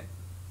than that, ain't it?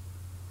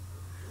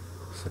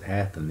 It said,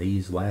 hath in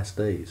these last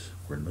days.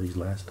 We're in these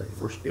last days.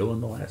 We're still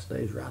in the last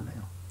days right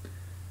now.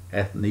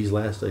 Hath in these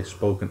last days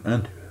spoken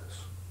unto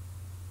us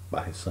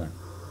by his Son.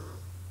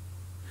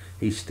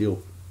 He's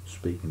still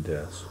speaking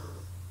to us.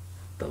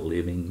 The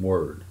living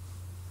Word.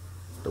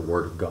 The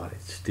Word of God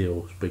is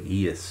still speaking.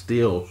 He is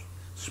still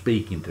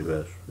speaking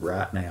to us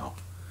right now.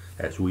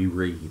 As we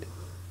read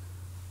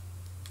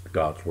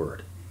God's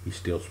Word, he's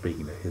still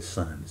speaking to his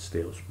Son, is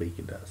still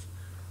speaking to us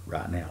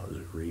right now as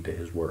we read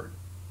his Word.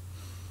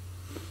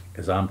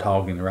 As I'm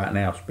talking right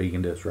now,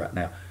 speaking to us right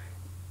now,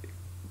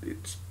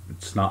 it's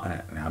not,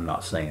 I'm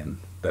not saying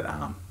that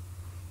I'm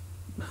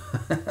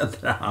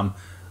that I'm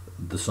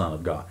the Son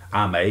of God.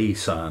 I'm a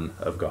son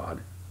of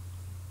God.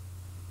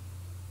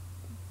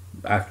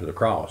 After the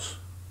cross,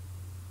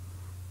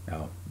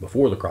 Now,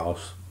 before the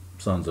cross,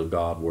 sons of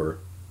God were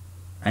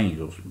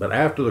angels, but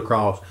after the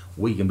cross,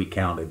 we can be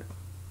counted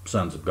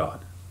sons of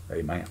God.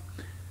 Amen.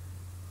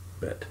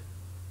 But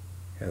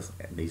as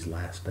in these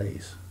last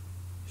days,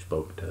 He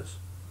spoke to us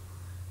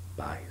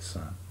by His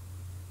Son,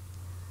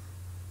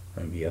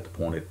 whom He hath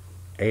appointed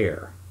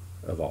heir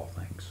of all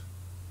things.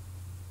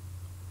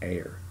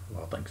 Heir of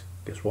all things.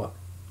 Guess what?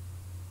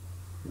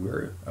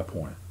 We're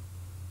appointed.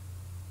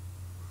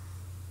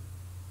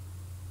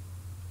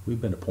 We've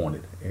been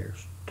appointed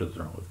heirs to the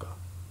throne of God.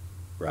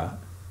 Right?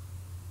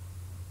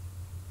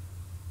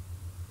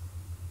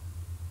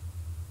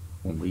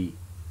 When we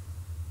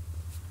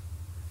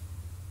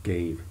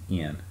gave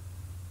in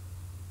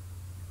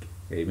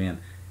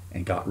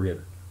and got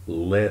rid,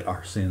 let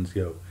our sins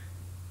go,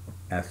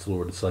 asked the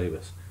Lord to save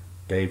us,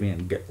 gave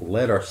in,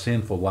 let our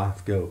sinful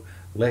life go,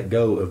 let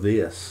go of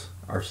this,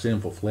 our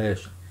sinful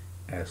flesh,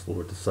 asked the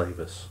Lord to save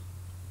us.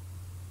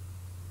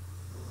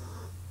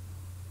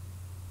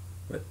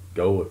 Let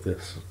go of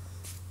this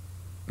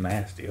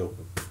nasty old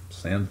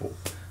sinful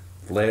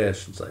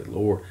flesh and say,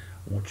 Lord,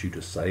 I want you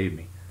to save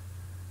me.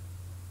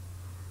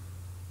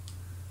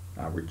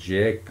 I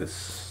reject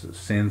this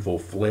sinful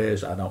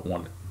flesh. I don't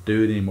want to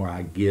do it anymore.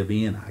 I give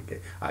in. I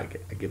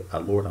give.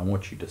 Lord, I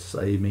want you to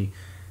save me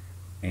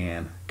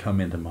and come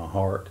into my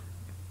heart.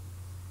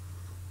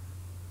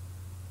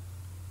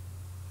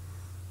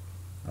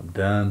 I'm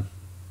done.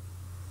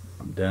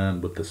 I'm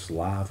done with this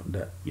life. I'm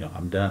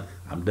done.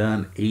 I'm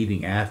done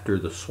eating after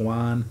the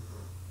swine.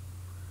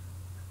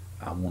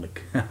 I want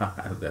to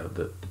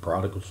the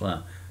prodigal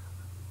son.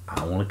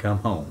 I want to come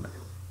home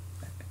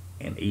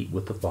and eat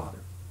with the Father.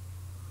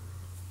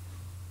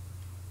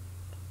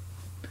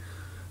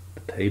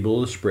 The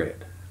table is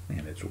spread,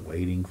 and it's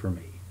waiting for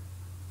me.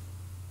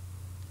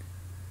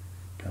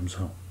 Comes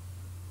home,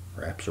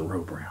 wraps a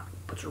robe around,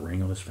 puts a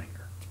ring on his finger.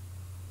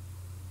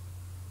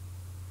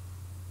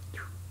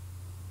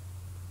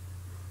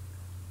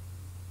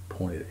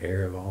 Appointed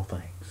heir of all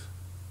things.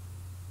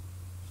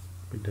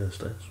 He does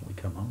to us when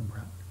we come home,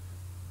 right?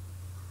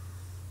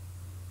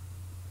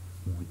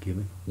 When we give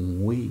it,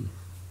 when we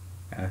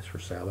ask for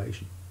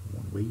salvation,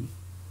 when we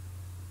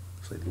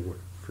say, Lord,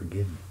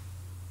 forgive me,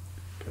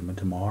 come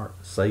into my heart,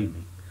 save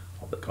me.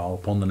 All that call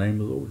upon the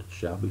name of the Lord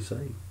shall be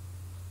saved.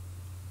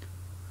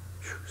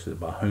 He said,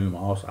 by whom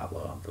also, I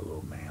love the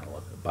little man, I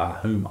love it, by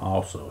whom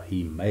also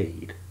He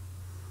made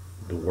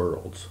the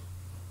worlds.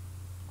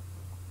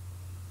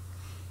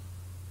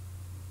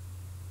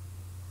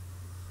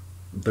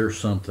 There's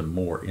something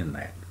more in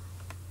that.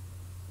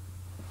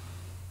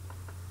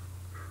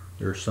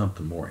 There's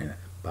something more in it.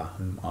 By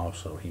whom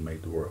also He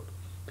made the world.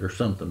 There's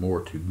something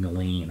more to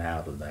glean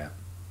out of that.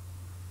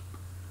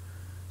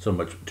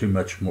 Too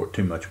much more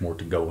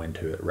to go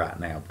into it right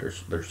now.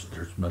 There's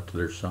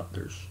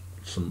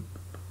some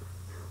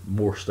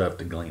more stuff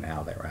to glean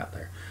out of that right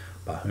there.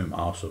 By whom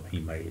also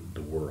He made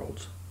the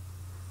worlds.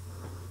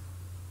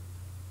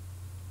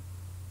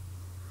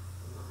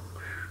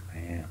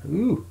 Man,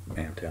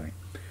 I'm telling you.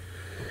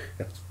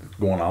 That's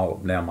going all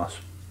up down my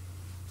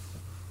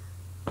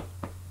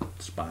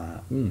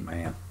spine.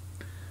 Man.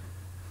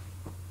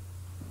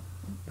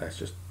 That's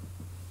just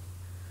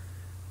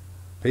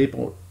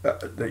people.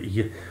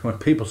 When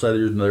people say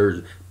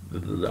there's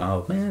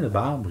oh man, the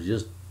Bible's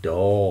just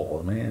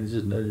dull. Man,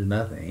 there's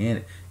nothing in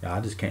it. I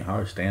just can't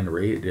hardly stand to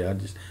read it. I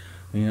just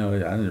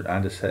I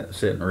just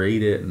sit and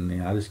read it,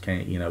 and I just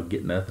can't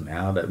get nothing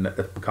out of it.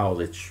 That's because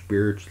it's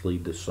spiritually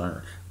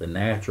discerned. The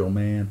natural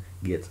man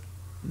gets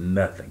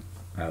nothing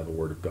out of the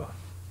Word of God.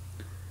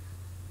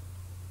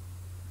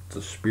 It's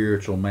a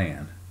spiritual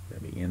man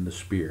that be in the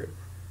Spirit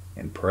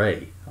and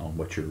pray on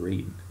what you're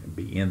reading and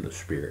be in the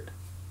Spirit.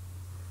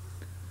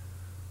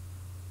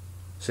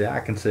 See, I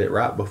can say it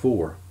right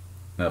before,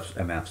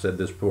 and I've said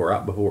this before,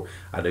 right before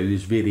I do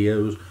these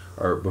videos,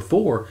 or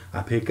before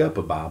I pick up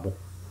a Bible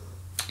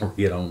or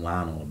get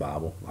online on a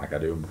Bible like I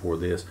do before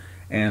this,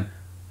 and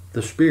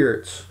the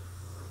spirits,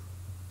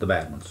 the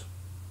bad ones,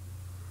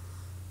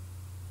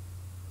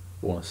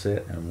 want to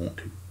sit and want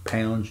to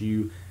pound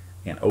you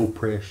and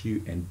oppress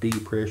you and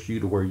depress you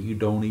to where you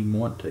don't even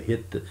want to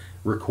hit the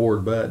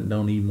record button,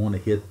 don't even want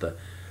to hit the.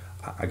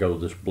 I go to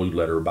this Blue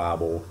Letter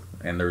Bible,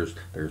 and there's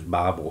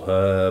Bible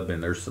Hub,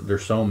 and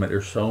there's so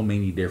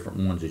many different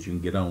ones that you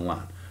can get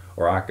online,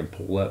 or I can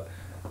pull up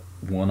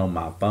one on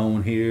my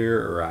phone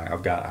here, or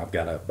I've got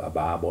a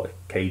Bible,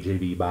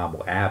 KJV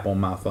Bible app on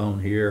my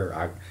phone here, or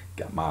I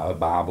got my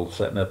Bible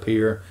sitting up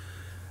here.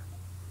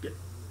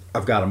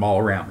 I've got them all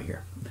around me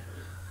here.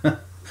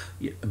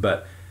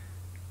 But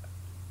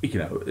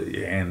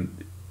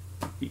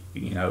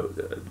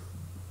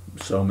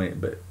so many,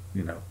 but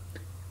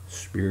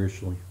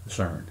spiritually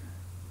discerned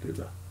through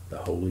the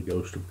Holy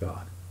Ghost of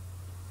God.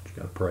 You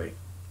got to pray.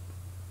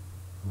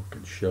 Who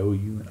can show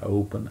you and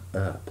open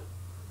up.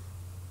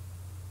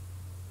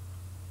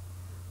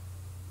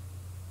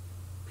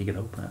 He can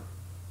open up.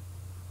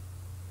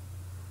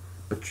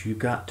 But you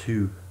got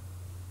to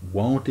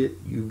want it.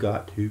 You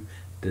got to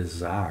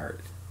desire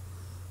it.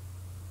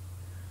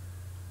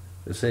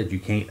 It said you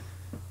can't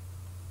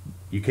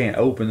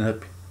open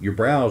up your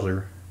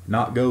browser,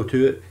 not go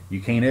to it. You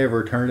can't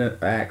ever turn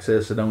it,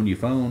 access it on your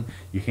phone.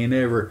 You can't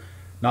ever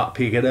not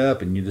pick it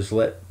up, and you just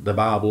let the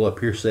Bible up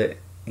here sit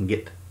and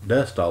get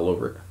dust all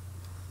over it.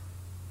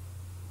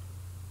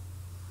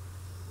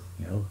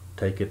 You know,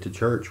 take it to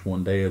church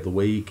one day of the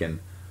week, and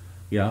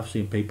you know, I've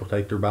seen people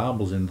take their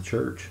Bibles into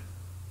church.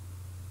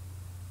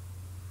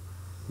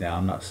 Now,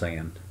 I'm not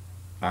saying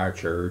our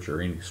church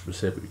or any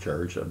specific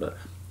church, but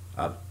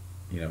I've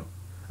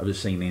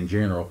just seen in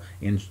general,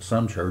 in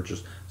some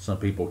churches, some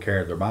people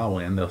carry their Bible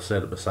in, they'll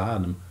set it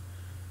beside them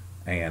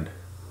and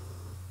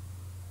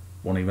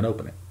won't even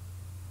open it.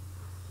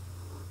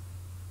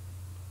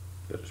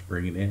 They'll just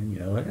bring it in, you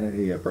know,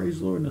 hey, yeah, praise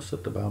the Lord, and they'll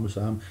set the Bible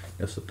beside them.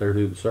 They'll sit there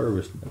through the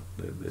service,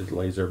 it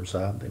lays there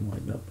beside them, they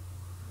won't even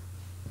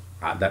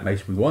open it. That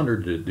makes me wonder,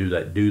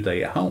 do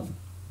they at home?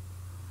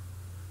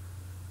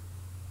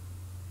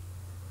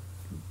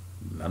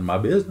 None of my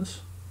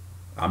business.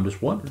 I'm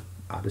just wondering.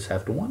 I just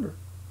have to wonder.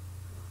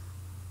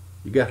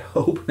 You got to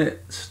open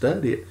it,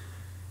 study it,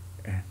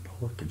 and the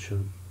Lord can show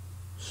you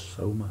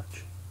so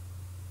much.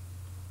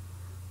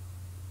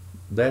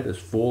 That is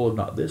full of,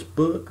 not this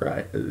book,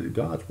 right?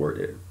 God's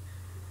Word.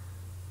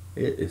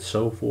 It is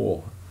so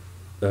full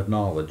of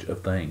knowledge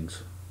of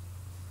things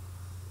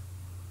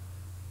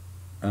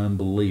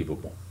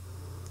unbelievable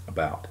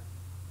about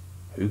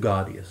who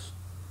God is,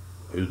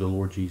 who the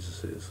Lord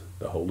Jesus is,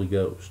 the Holy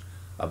Ghost,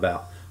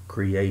 about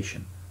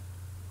creation,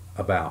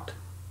 about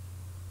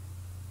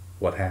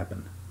what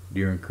happened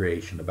during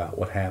creation, about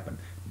what happened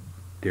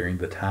during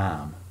the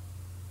time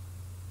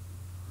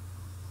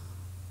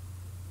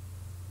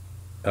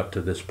up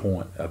to this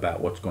point, about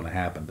what's going to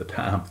happen, the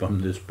time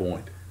from this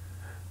point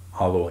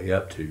all the way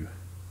up to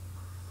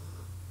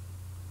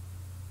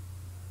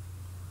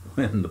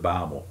when the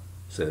Bible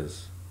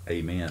says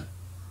amen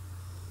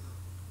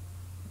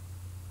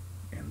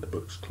and the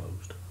book's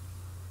closed.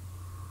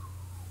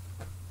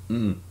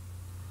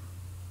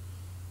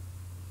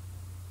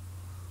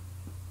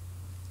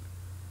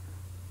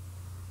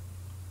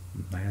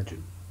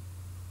 Imagine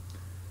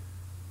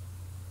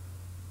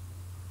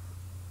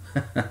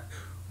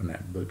when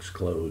that book's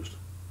closed,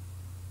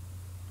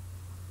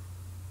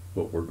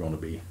 what we're going to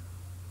be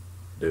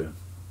doing.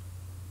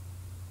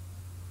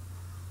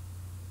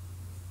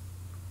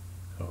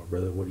 Oh,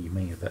 brother, what do you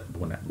mean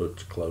when that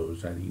book's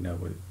closed? How do you know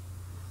it?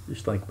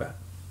 Just think about it.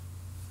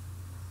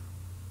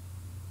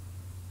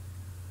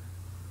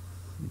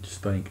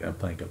 Just think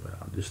about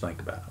it. Just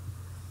think about it.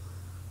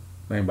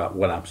 Think about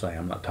what I'm saying.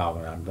 I'm not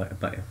talking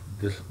about it.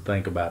 Just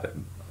think about it.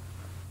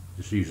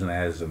 Just using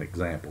that as an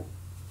example.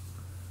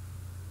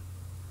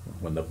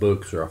 When the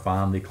books are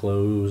finally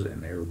closed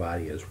and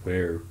everybody is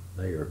where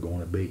they are going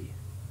to be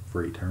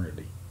for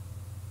eternity.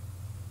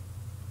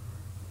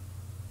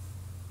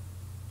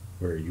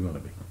 Where are you going to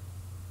be?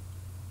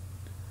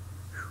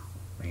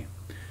 Whew, man.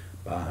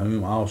 By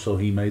whom also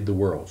he made the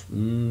worlds.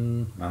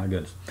 My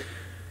goodness.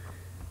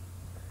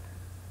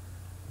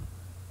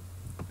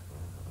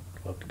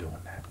 Love to go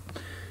in that.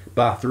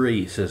 By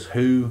 3, it says,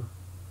 who,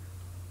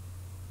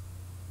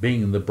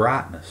 being the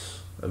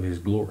brightness of his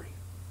glory.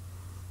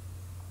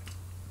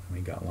 We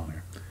got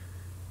longer.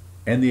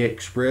 And the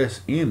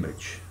express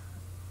image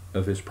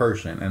of his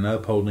person, and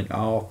upholding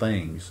all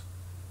things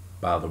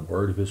by the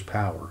word of his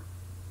power,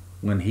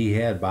 when he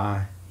had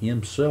by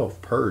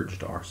himself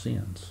purged our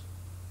sins,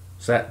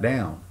 sat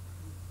down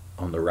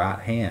on the right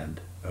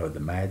hand of the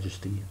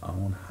majesty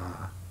on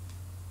high.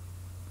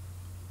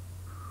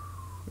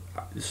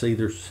 See,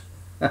 there's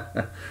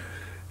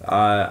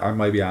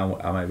maybe I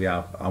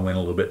went a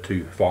little bit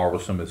too far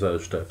with some of this other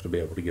stuff to be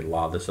able to get a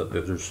lot of this.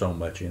 There's so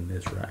much in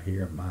this right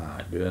here.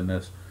 My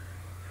goodness.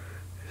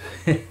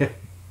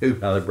 Who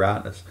by the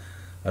brightness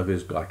of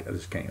his, like I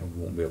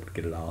won't be able to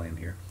get it all in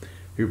here.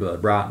 Who by the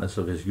brightness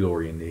of his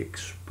glory and the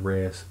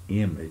express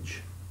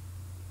image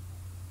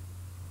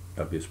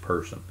of his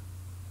person.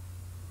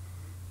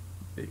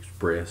 The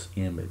express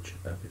image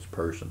of his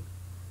person.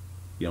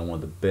 You know, one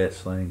of the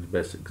best things,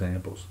 best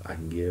examples I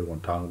can give when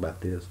talking about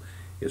this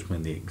is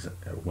when the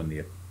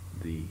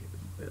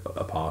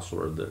apostle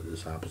or the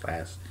disciples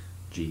asked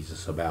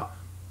Jesus about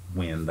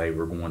when he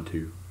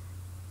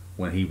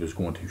was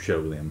going to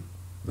show them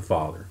the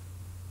Father,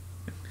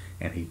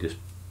 and he just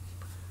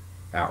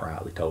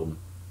outrightly told them.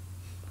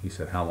 He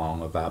said, "How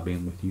long have I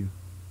been with you?"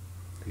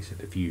 He said,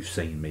 "If you've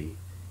seen me,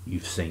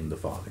 you've seen the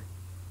Father."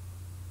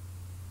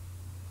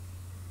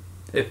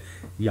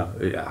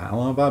 How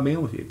long have I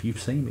been with you? If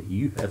you've seen me,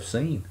 you have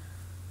seen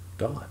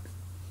God.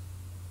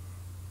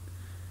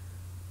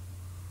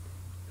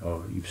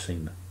 Oh, you've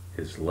seen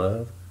his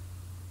love.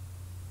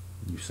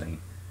 You've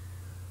seen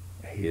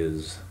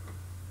his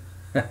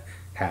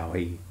how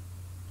he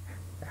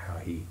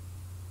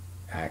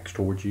acts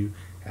towards you,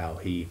 how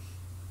he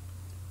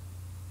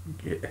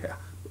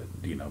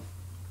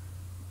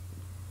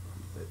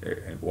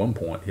at one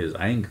point his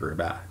anger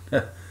about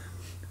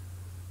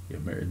you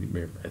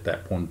remember at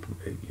that point,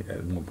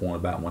 at one point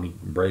about when he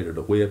braided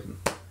a whip and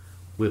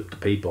whipped the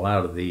people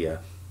out of the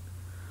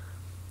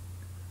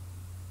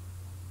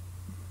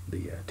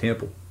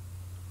temple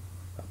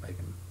by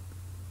making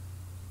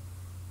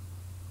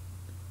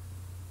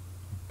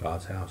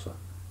God's house a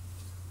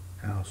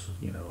house,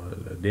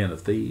 a den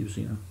of thieves,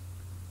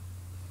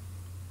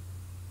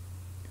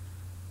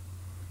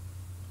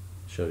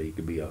 Showed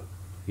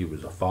he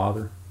was a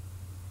father,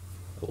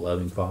 a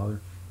loving father,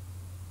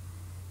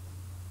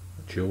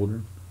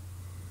 children.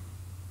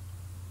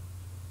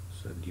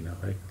 Said,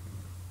 hey,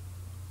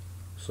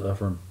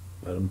 suffer them,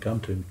 let them come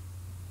to me.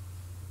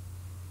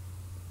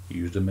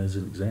 Used them as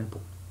an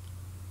example.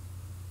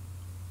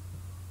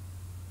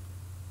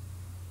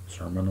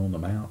 Sermon on the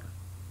Mount.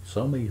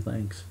 So many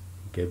things.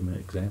 He gave them an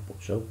example.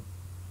 Show them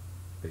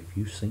that if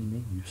you've seen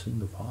me, you've seen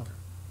the Father.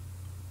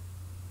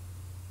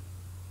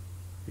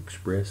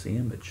 Express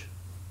image.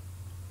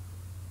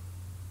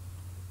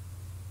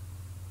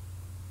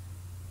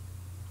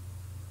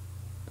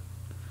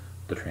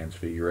 The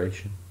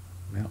Transfiguration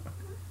Mountain.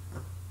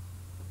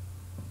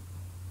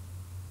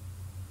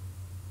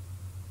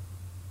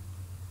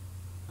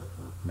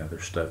 Now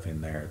there's stuff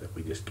in there that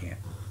we just can't,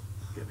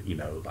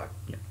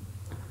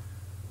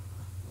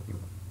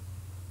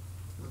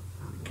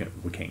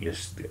 we can't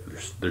just,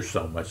 there's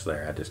so much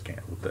there. I just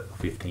can't, with the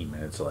 15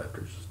 minutes left,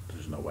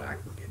 there's no way I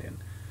can get in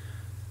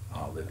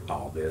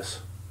all this.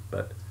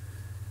 But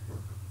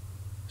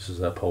this is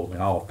upholding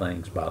all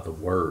things by the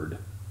word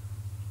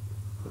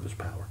of his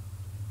power.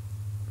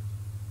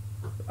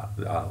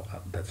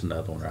 That's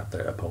another one right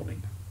there,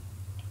 upholding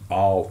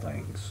all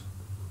things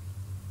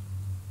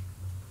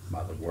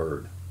by the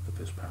word of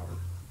his power.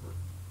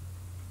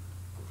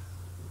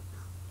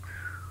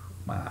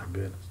 My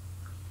goodness.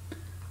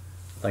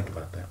 Think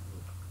about that.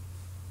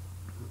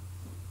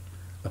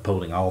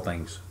 Upholding all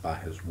things by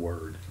his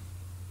word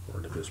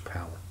of his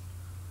power.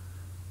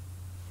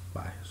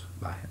 By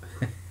him.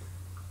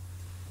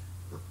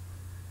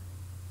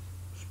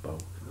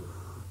 Spoke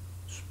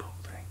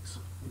things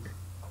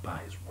by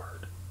his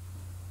word.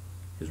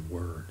 His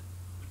word,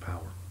 his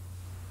power.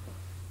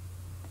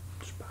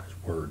 Just by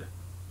his word.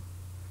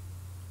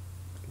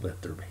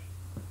 Let there be.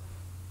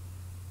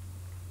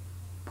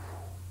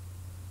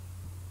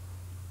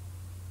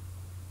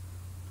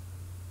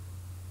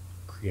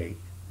 Create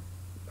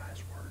by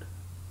his word.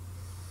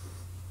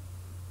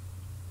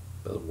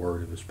 By the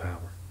word of his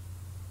power.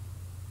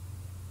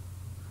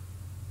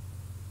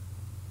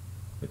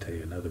 Let me tell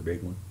you another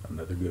big one,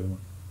 another good one.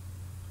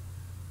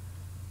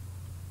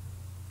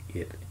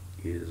 It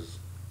is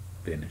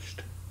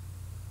finished.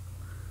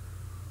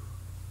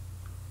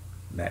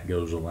 And that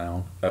goes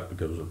around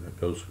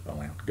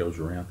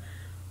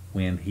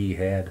when he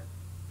had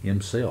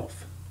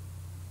himself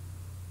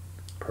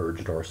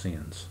purged our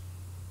sins.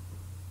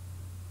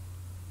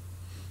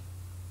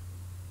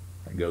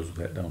 That goes with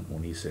that, don't it?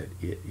 When he said,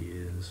 it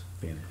is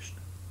finished.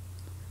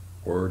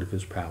 Word of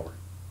his power.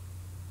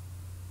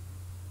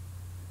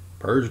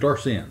 Purged our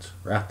sins.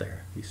 Right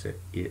there. He said,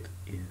 it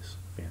is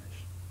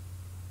finished.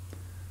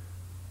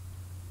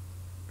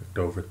 Looked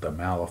over at the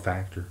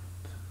malefactor,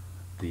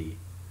 the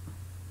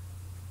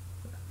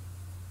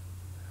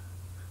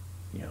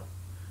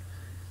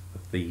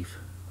thief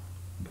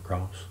on the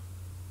cross.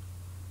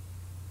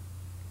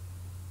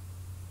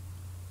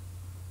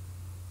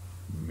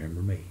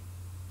 Remember me.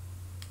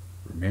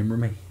 Remember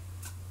me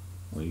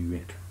when you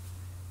enter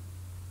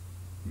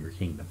your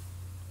kingdom.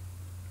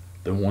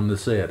 The one that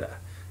said,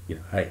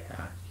 hey,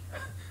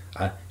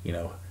 I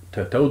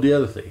told the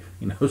other thief,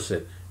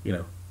 said,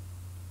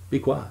 be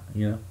quiet,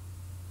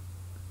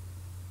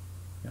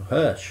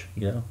 hush,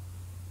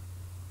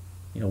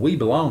 we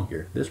belong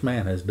here. This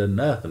man has done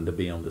nothing to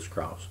be on this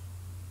cross.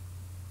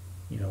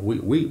 We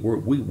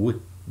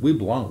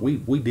belong.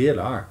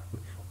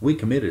 We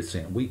committed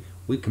sin.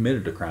 We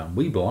committed a crime.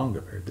 We belong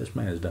up here. This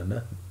man has done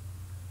nothing.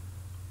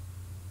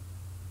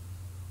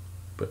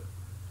 But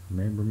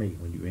remember me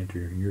when you enter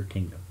your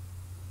kingdom.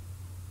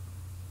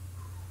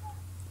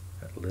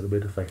 That little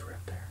bit of faith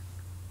right there.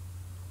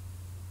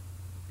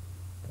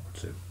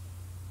 What's it?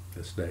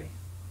 This day.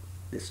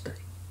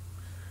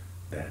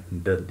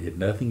 That did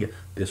nothing.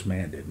 This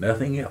man did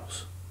nothing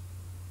else.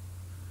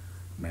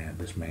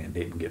 This man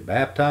didn't get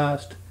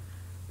baptized.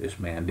 This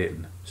man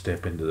didn't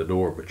step into the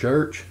door of a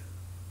church.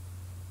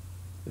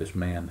 This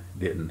man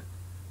didn't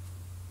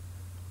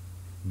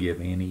give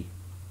any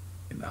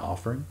in the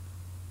offering.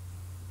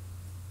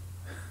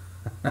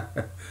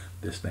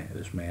 This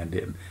man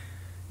didn't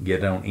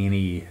get on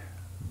any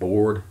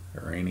board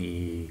or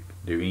do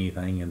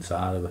anything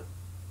inside of a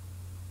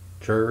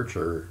church,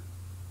 or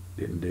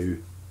didn't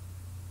do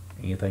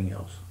anything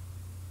else.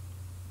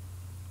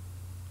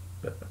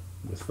 But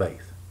with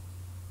faith.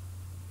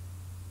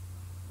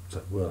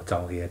 So, well, that's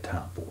all he had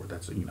time for. That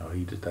was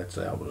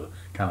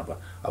kind of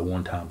a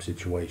one-time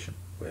situation.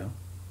 Well,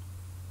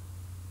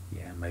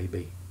 yeah,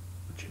 maybe.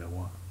 But you know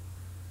what?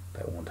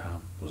 That one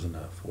time was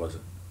enough,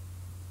 wasn't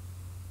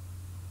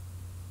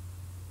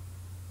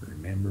it?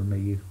 Remember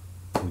me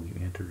when you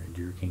enter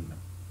into your kingdom.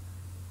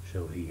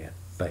 Show he had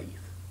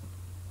faith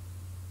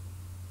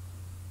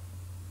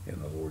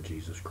in the Lord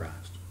Jesus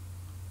Christ.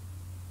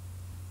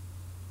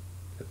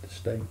 At this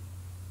day,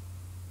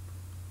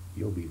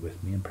 you'll be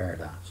with me in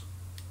paradise.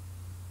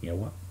 You know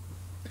what?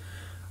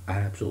 I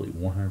absolutely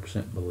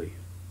 100% believe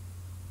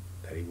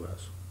that he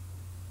was.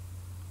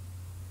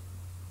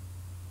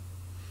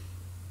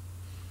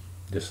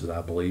 Just as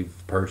I believe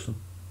a person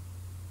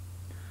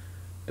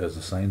does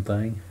the same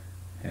thing,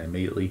 and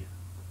immediately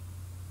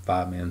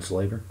 5 minutes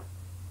later,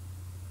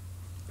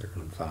 there's a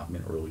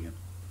 5-minute rule again.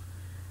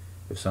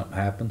 If something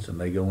happens and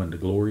they go into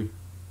glory,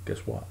 guess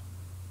what?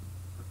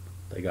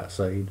 They got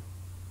saved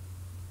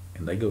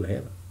and they go to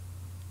heaven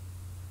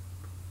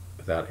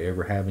without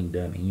ever having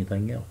done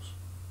anything else.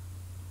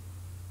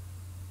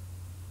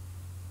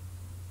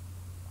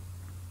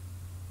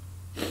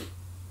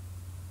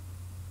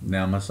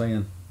 Now, am I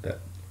saying that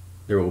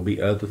there will be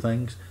other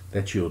things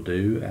that you'll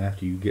do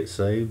after you get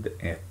saved,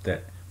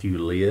 that if you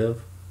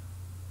live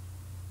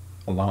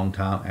a long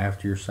time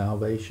after your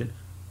salvation?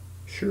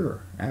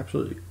 Sure,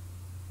 absolutely.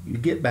 You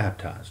get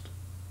baptized.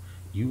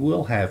 You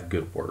will have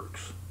good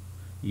works.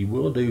 You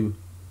will do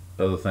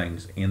other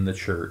things in the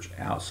church,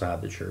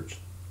 outside the church.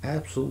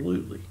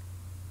 Absolutely.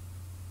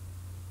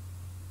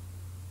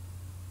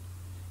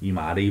 You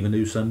might even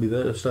do some of the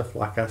other stuff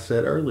like I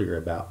said earlier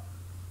about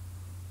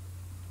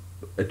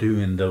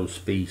doing those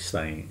feast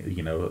things,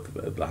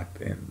 like,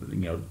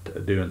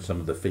 doing some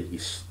of the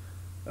feasts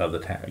of the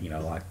town,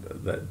 like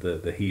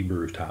the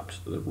Hebrew types,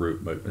 the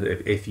root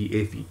movement, if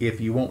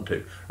you want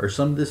to, or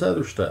some of this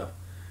other stuff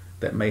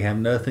that may have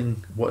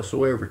nothing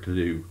whatsoever to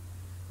do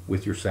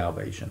with your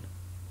salvation,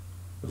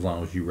 as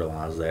long as you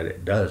realize that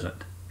it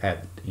doesn't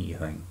have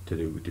anything to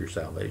do with your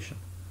salvation.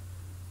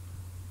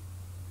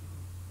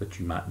 But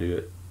you might do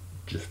it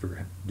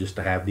just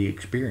to have the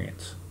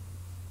experience.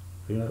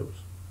 Who knows?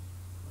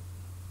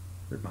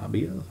 There might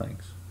be other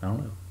things. I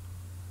don't know.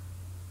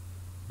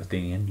 But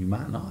then you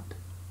might not.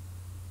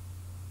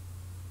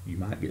 You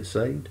might get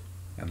saved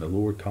and the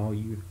Lord call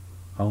you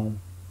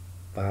home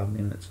 5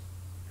 minutes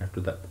after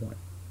that point.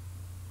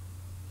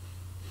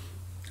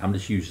 I'm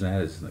just using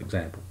that as an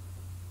example.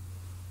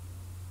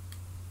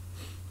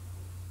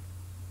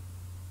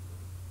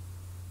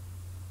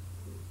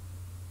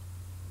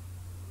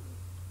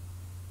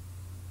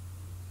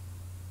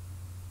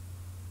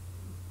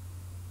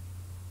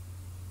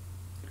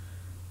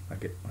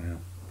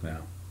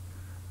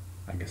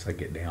 I guess I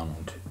get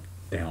down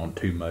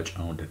too much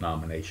on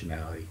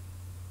denominationality.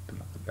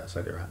 Did I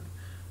say that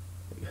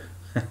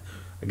right?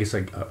 I guess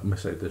I'm gonna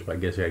say it this way. I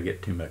guess I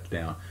get too much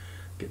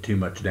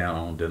down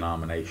on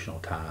denominational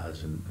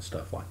ties and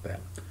stuff like that.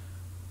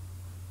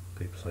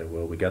 People say,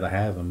 well, we got to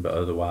have them, but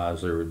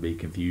otherwise there would be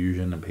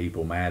confusion and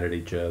people mad at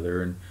each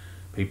other and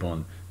people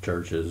in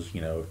churches,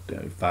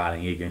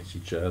 fighting against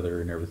each other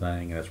and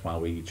everything. And that's why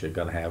we each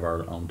got to have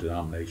our own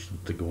denomination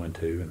to go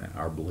into and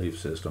our belief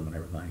system and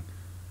everything.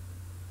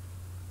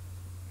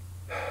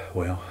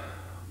 Well,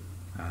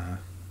 I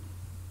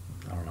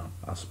don't know.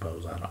 I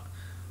suppose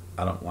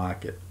I don't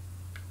like it.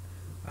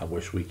 I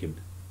wish we could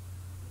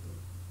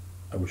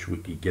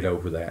get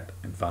over that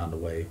and find a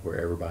way where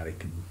everybody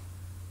can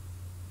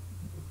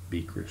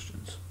be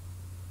Christians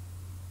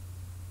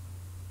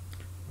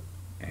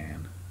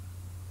and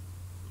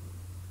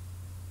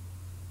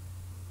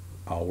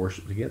all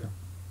worship together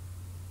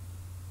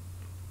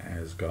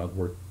as God's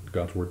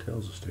word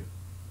tells us to.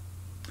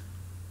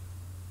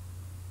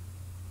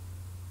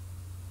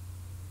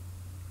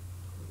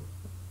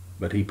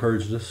 But he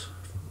purged us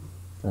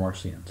from our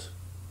sins.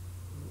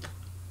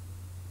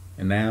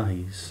 And now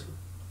he's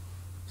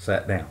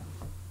sat down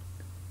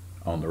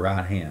on the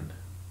right hand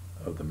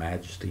of the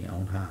Majesty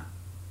on high.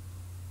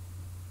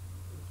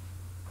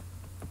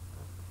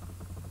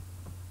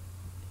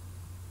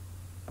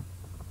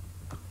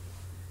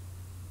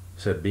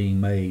 Said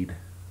being made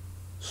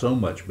so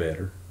much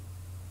better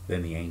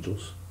than the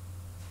angels.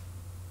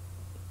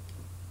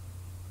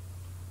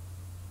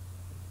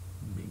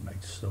 Being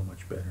made so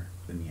much better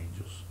than the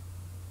angels.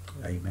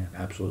 Amen.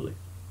 Absolutely.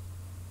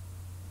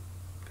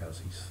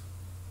 Because he's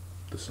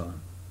the Son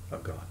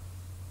of God.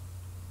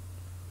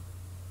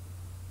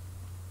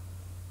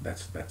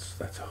 That's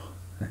all.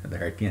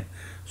 There again,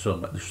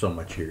 there's so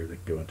much here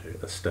that go into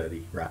a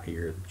study right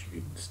here that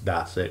you can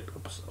dissect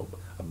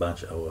a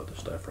bunch of other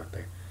stuff right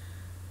there.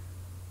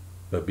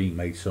 But being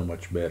made so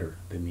much better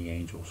than the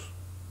angels.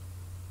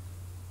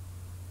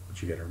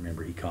 But you got to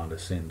remember, he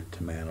condescended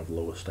to man of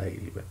low estate.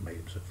 He made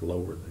himself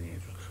lower than the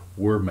angels.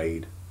 We're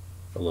made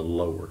a little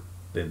lower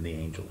than the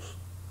angels.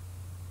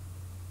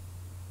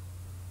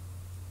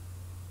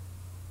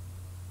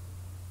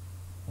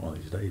 One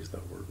of these days,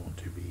 though, we're going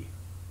to be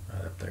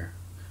right up there.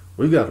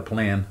 We've got a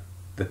plan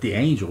that the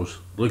angels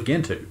look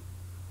into,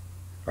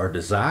 are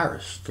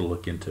desirous to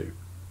look into,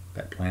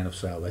 that plan of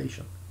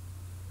salvation.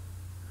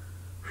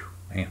 Whew,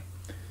 man,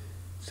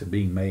 it's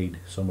being made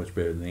so much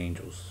better than the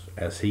angels,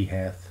 as he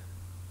hath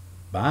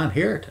by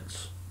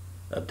inheritance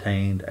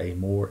obtained a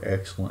more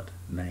excellent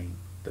name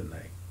than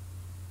they.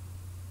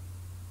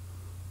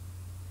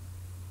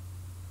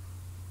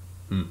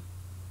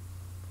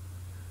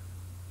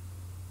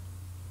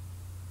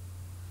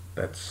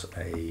 That's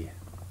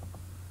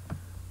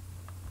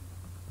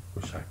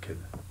wish I could.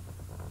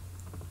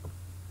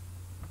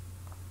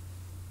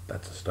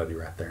 That's a study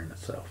right there in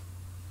itself.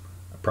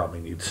 I probably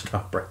need to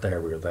stop right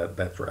there because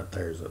that's right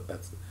there.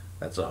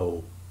 That's a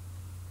whole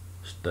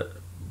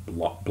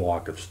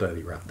block of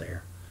study right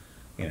there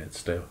in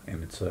itself.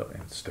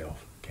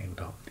 Can't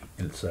talk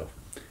in itself.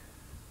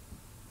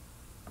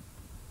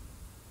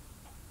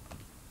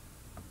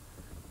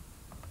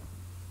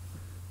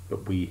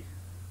 But we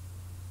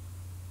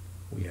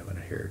have an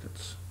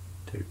inheritance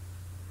too.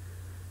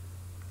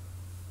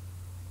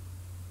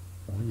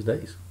 One of these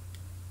days.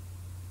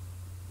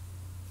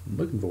 I'm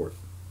looking for it,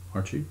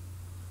 aren't you?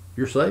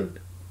 You're saved.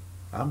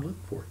 I'm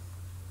looking for it.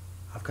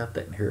 I've got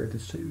that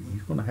inheritance too.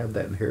 You're going to have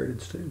that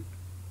inheritance too.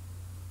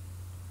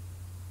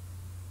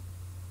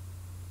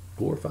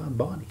 Glorified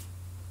body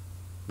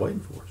waiting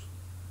for us.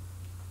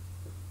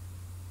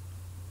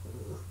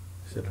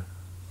 He said,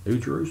 New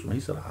Jerusalem. He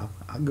said,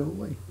 I'll go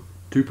away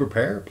to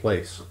prepare a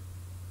place.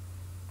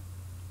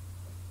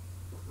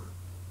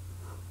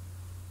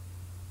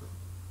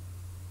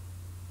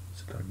 He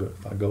said,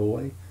 if I go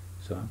away,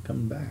 he said, I'm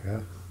coming back. He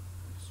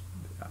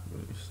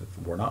said, if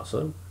we're not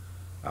so,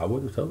 I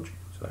would have told you.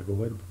 He said, I go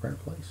away to prepare a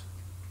place.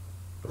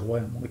 Go away,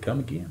 I'm going to come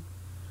again.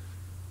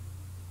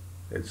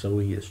 And so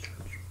he is,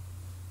 church.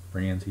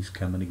 Friends, he's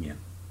coming again.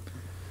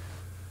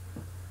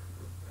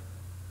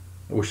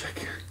 I wish I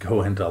could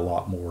go into a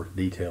lot more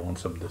detail on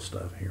some of this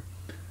stuff here.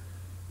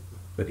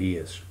 But he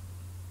is.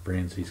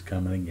 Friends, he's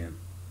coming again.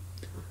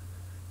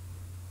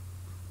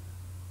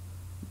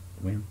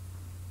 When?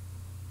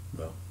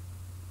 Well,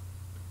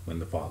 when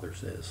the Father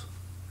says,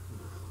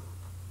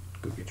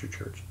 go get your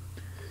church.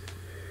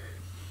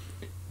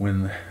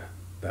 When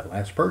that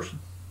last person,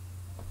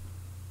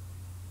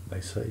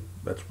 they say,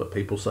 that's what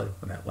people say,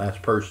 when that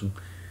last person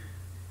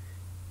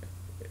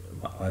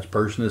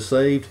is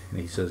saved, and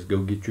he says, go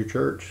get your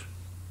church.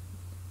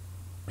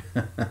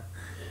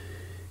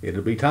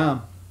 It'll be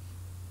time.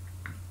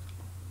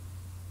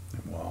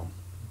 Well,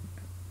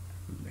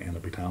 and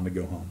it'll be time to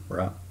go home,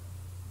 right?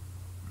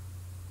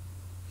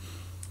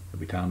 It'll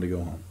be time to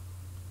go home.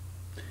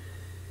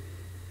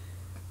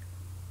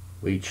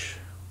 We each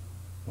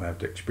will have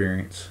to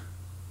experience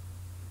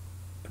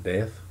a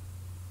death,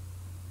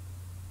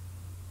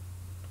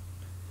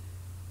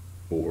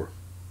 or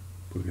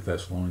Book of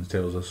Thessalonians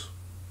tells us,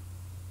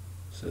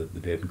 said the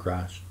dead in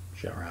Christ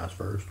shall rise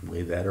first,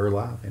 we that are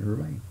alive and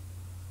remain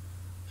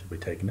shall be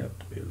taken up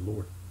to be with the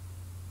Lord.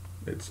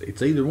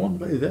 It's either one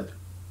way or the other.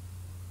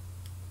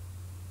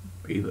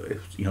 Either,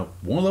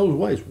 one of those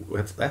ways.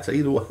 That's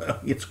either way.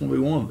 It's going to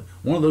be one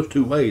of those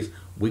two ways.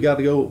 We got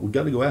to go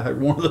out here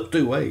one of those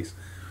two ways.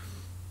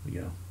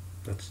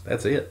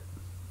 That's it.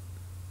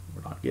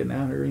 We're not getting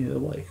out here any other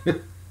way.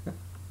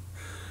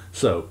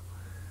 So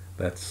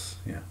that's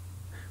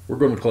we're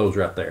going to close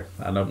right there.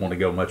 I don't want to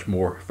go much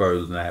more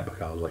further than that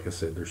because, like I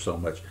said, there's so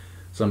much.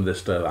 Some of this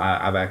stuff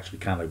I've actually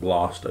kind of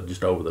glossed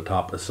just over the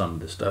top of some of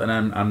this stuff, and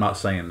I'm not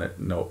saying that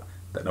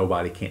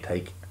nobody can't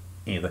take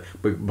anything,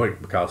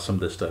 but because some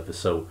of this stuff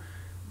is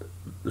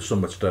there's so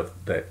much stuff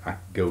that I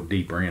could go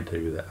deeper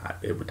into that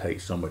it would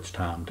take so much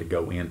time to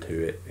go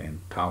into it and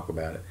talk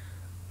about it.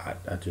 I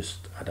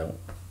don't.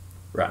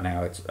 Right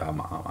now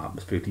I'm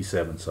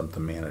 57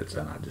 something minutes,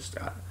 and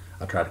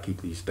I try to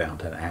keep these down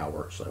to an hour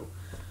or so.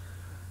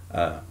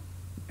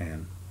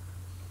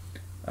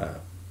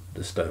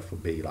 This stuff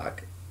would be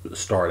like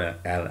start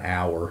at an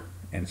hour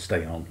and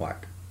stay on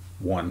like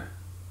one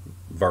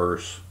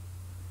verse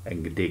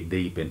and dig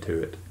deep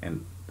into it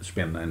and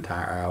spend the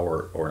entire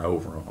hour or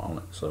over on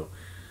it. So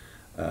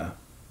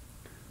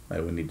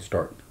maybe we need to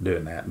start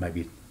doing that.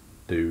 Maybe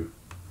do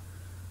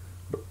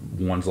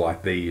ones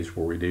like these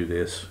where we do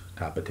this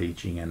type of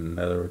teaching, and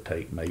another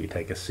maybe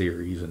take a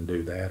series and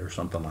do that or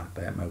something like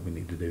that. Maybe we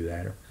need to do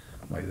that, or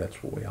maybe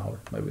that's what we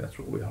ought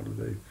to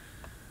do.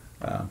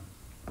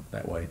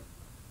 That way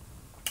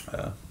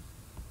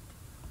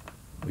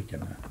we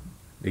can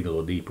dig a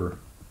little deeper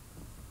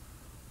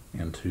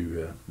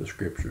into the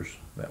scriptures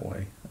that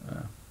way.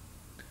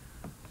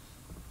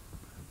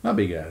 Might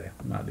be a good idea.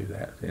 Might do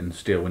that. And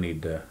still, we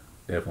need to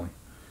definitely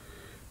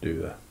do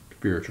the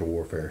spiritual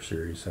warfare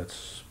series.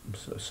 That's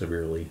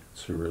severely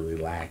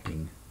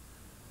lacking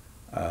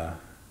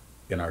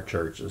in our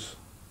churches.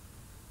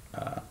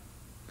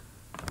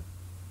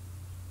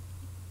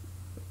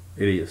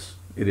 It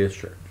is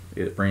church.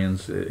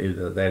 Friends,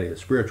 that is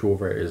spiritual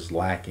warfare is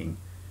lacking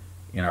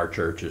in our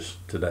churches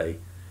today,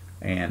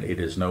 and it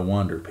is no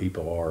wonder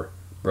people are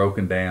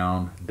broken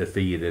down,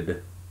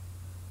 defeated,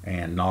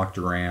 and knocked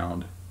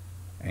around,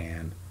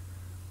 and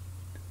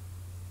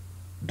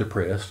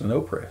depressed and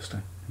oppressed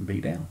and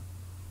beat down.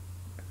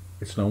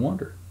 It's no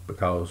wonder,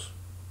 because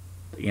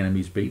the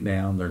enemy's beat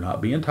down. They're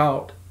not being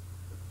taught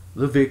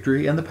the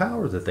victory and the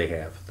power that they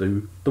have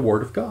through the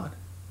Word of God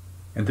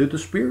and through the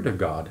Spirit of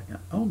God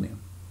on them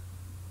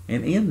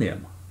and in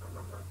them.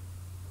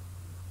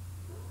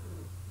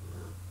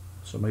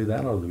 So maybe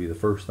that ought to be the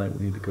first thing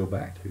we need to go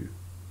back to,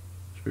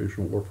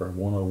 Spiritual Warfare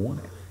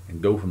 101,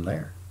 and go from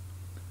there.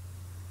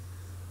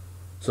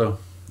 So,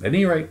 at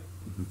any rate,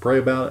 pray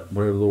about it.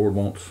 Whatever the Lord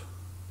wants,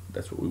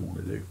 that's what we want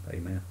to do.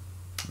 Amen.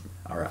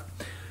 All right.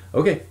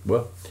 Okay,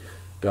 well,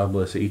 God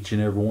bless each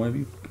and every one of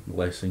you.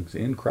 Blessings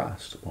in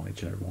Christ upon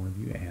each and every one of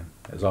you. And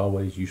as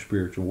always, you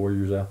spiritual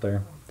warriors out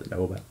there that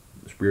know about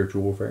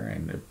spiritual warfare,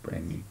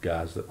 and you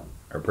guys that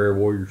are prayer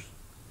warriors,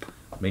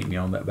 meet me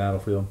on that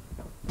battlefield.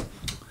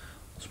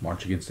 Let's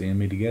march against the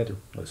enemy together.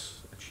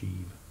 Let's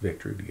achieve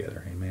victory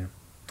together. Amen.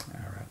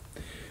 All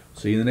right.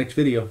 See you in the next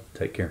video.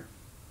 Take care.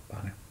 Bye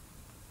now.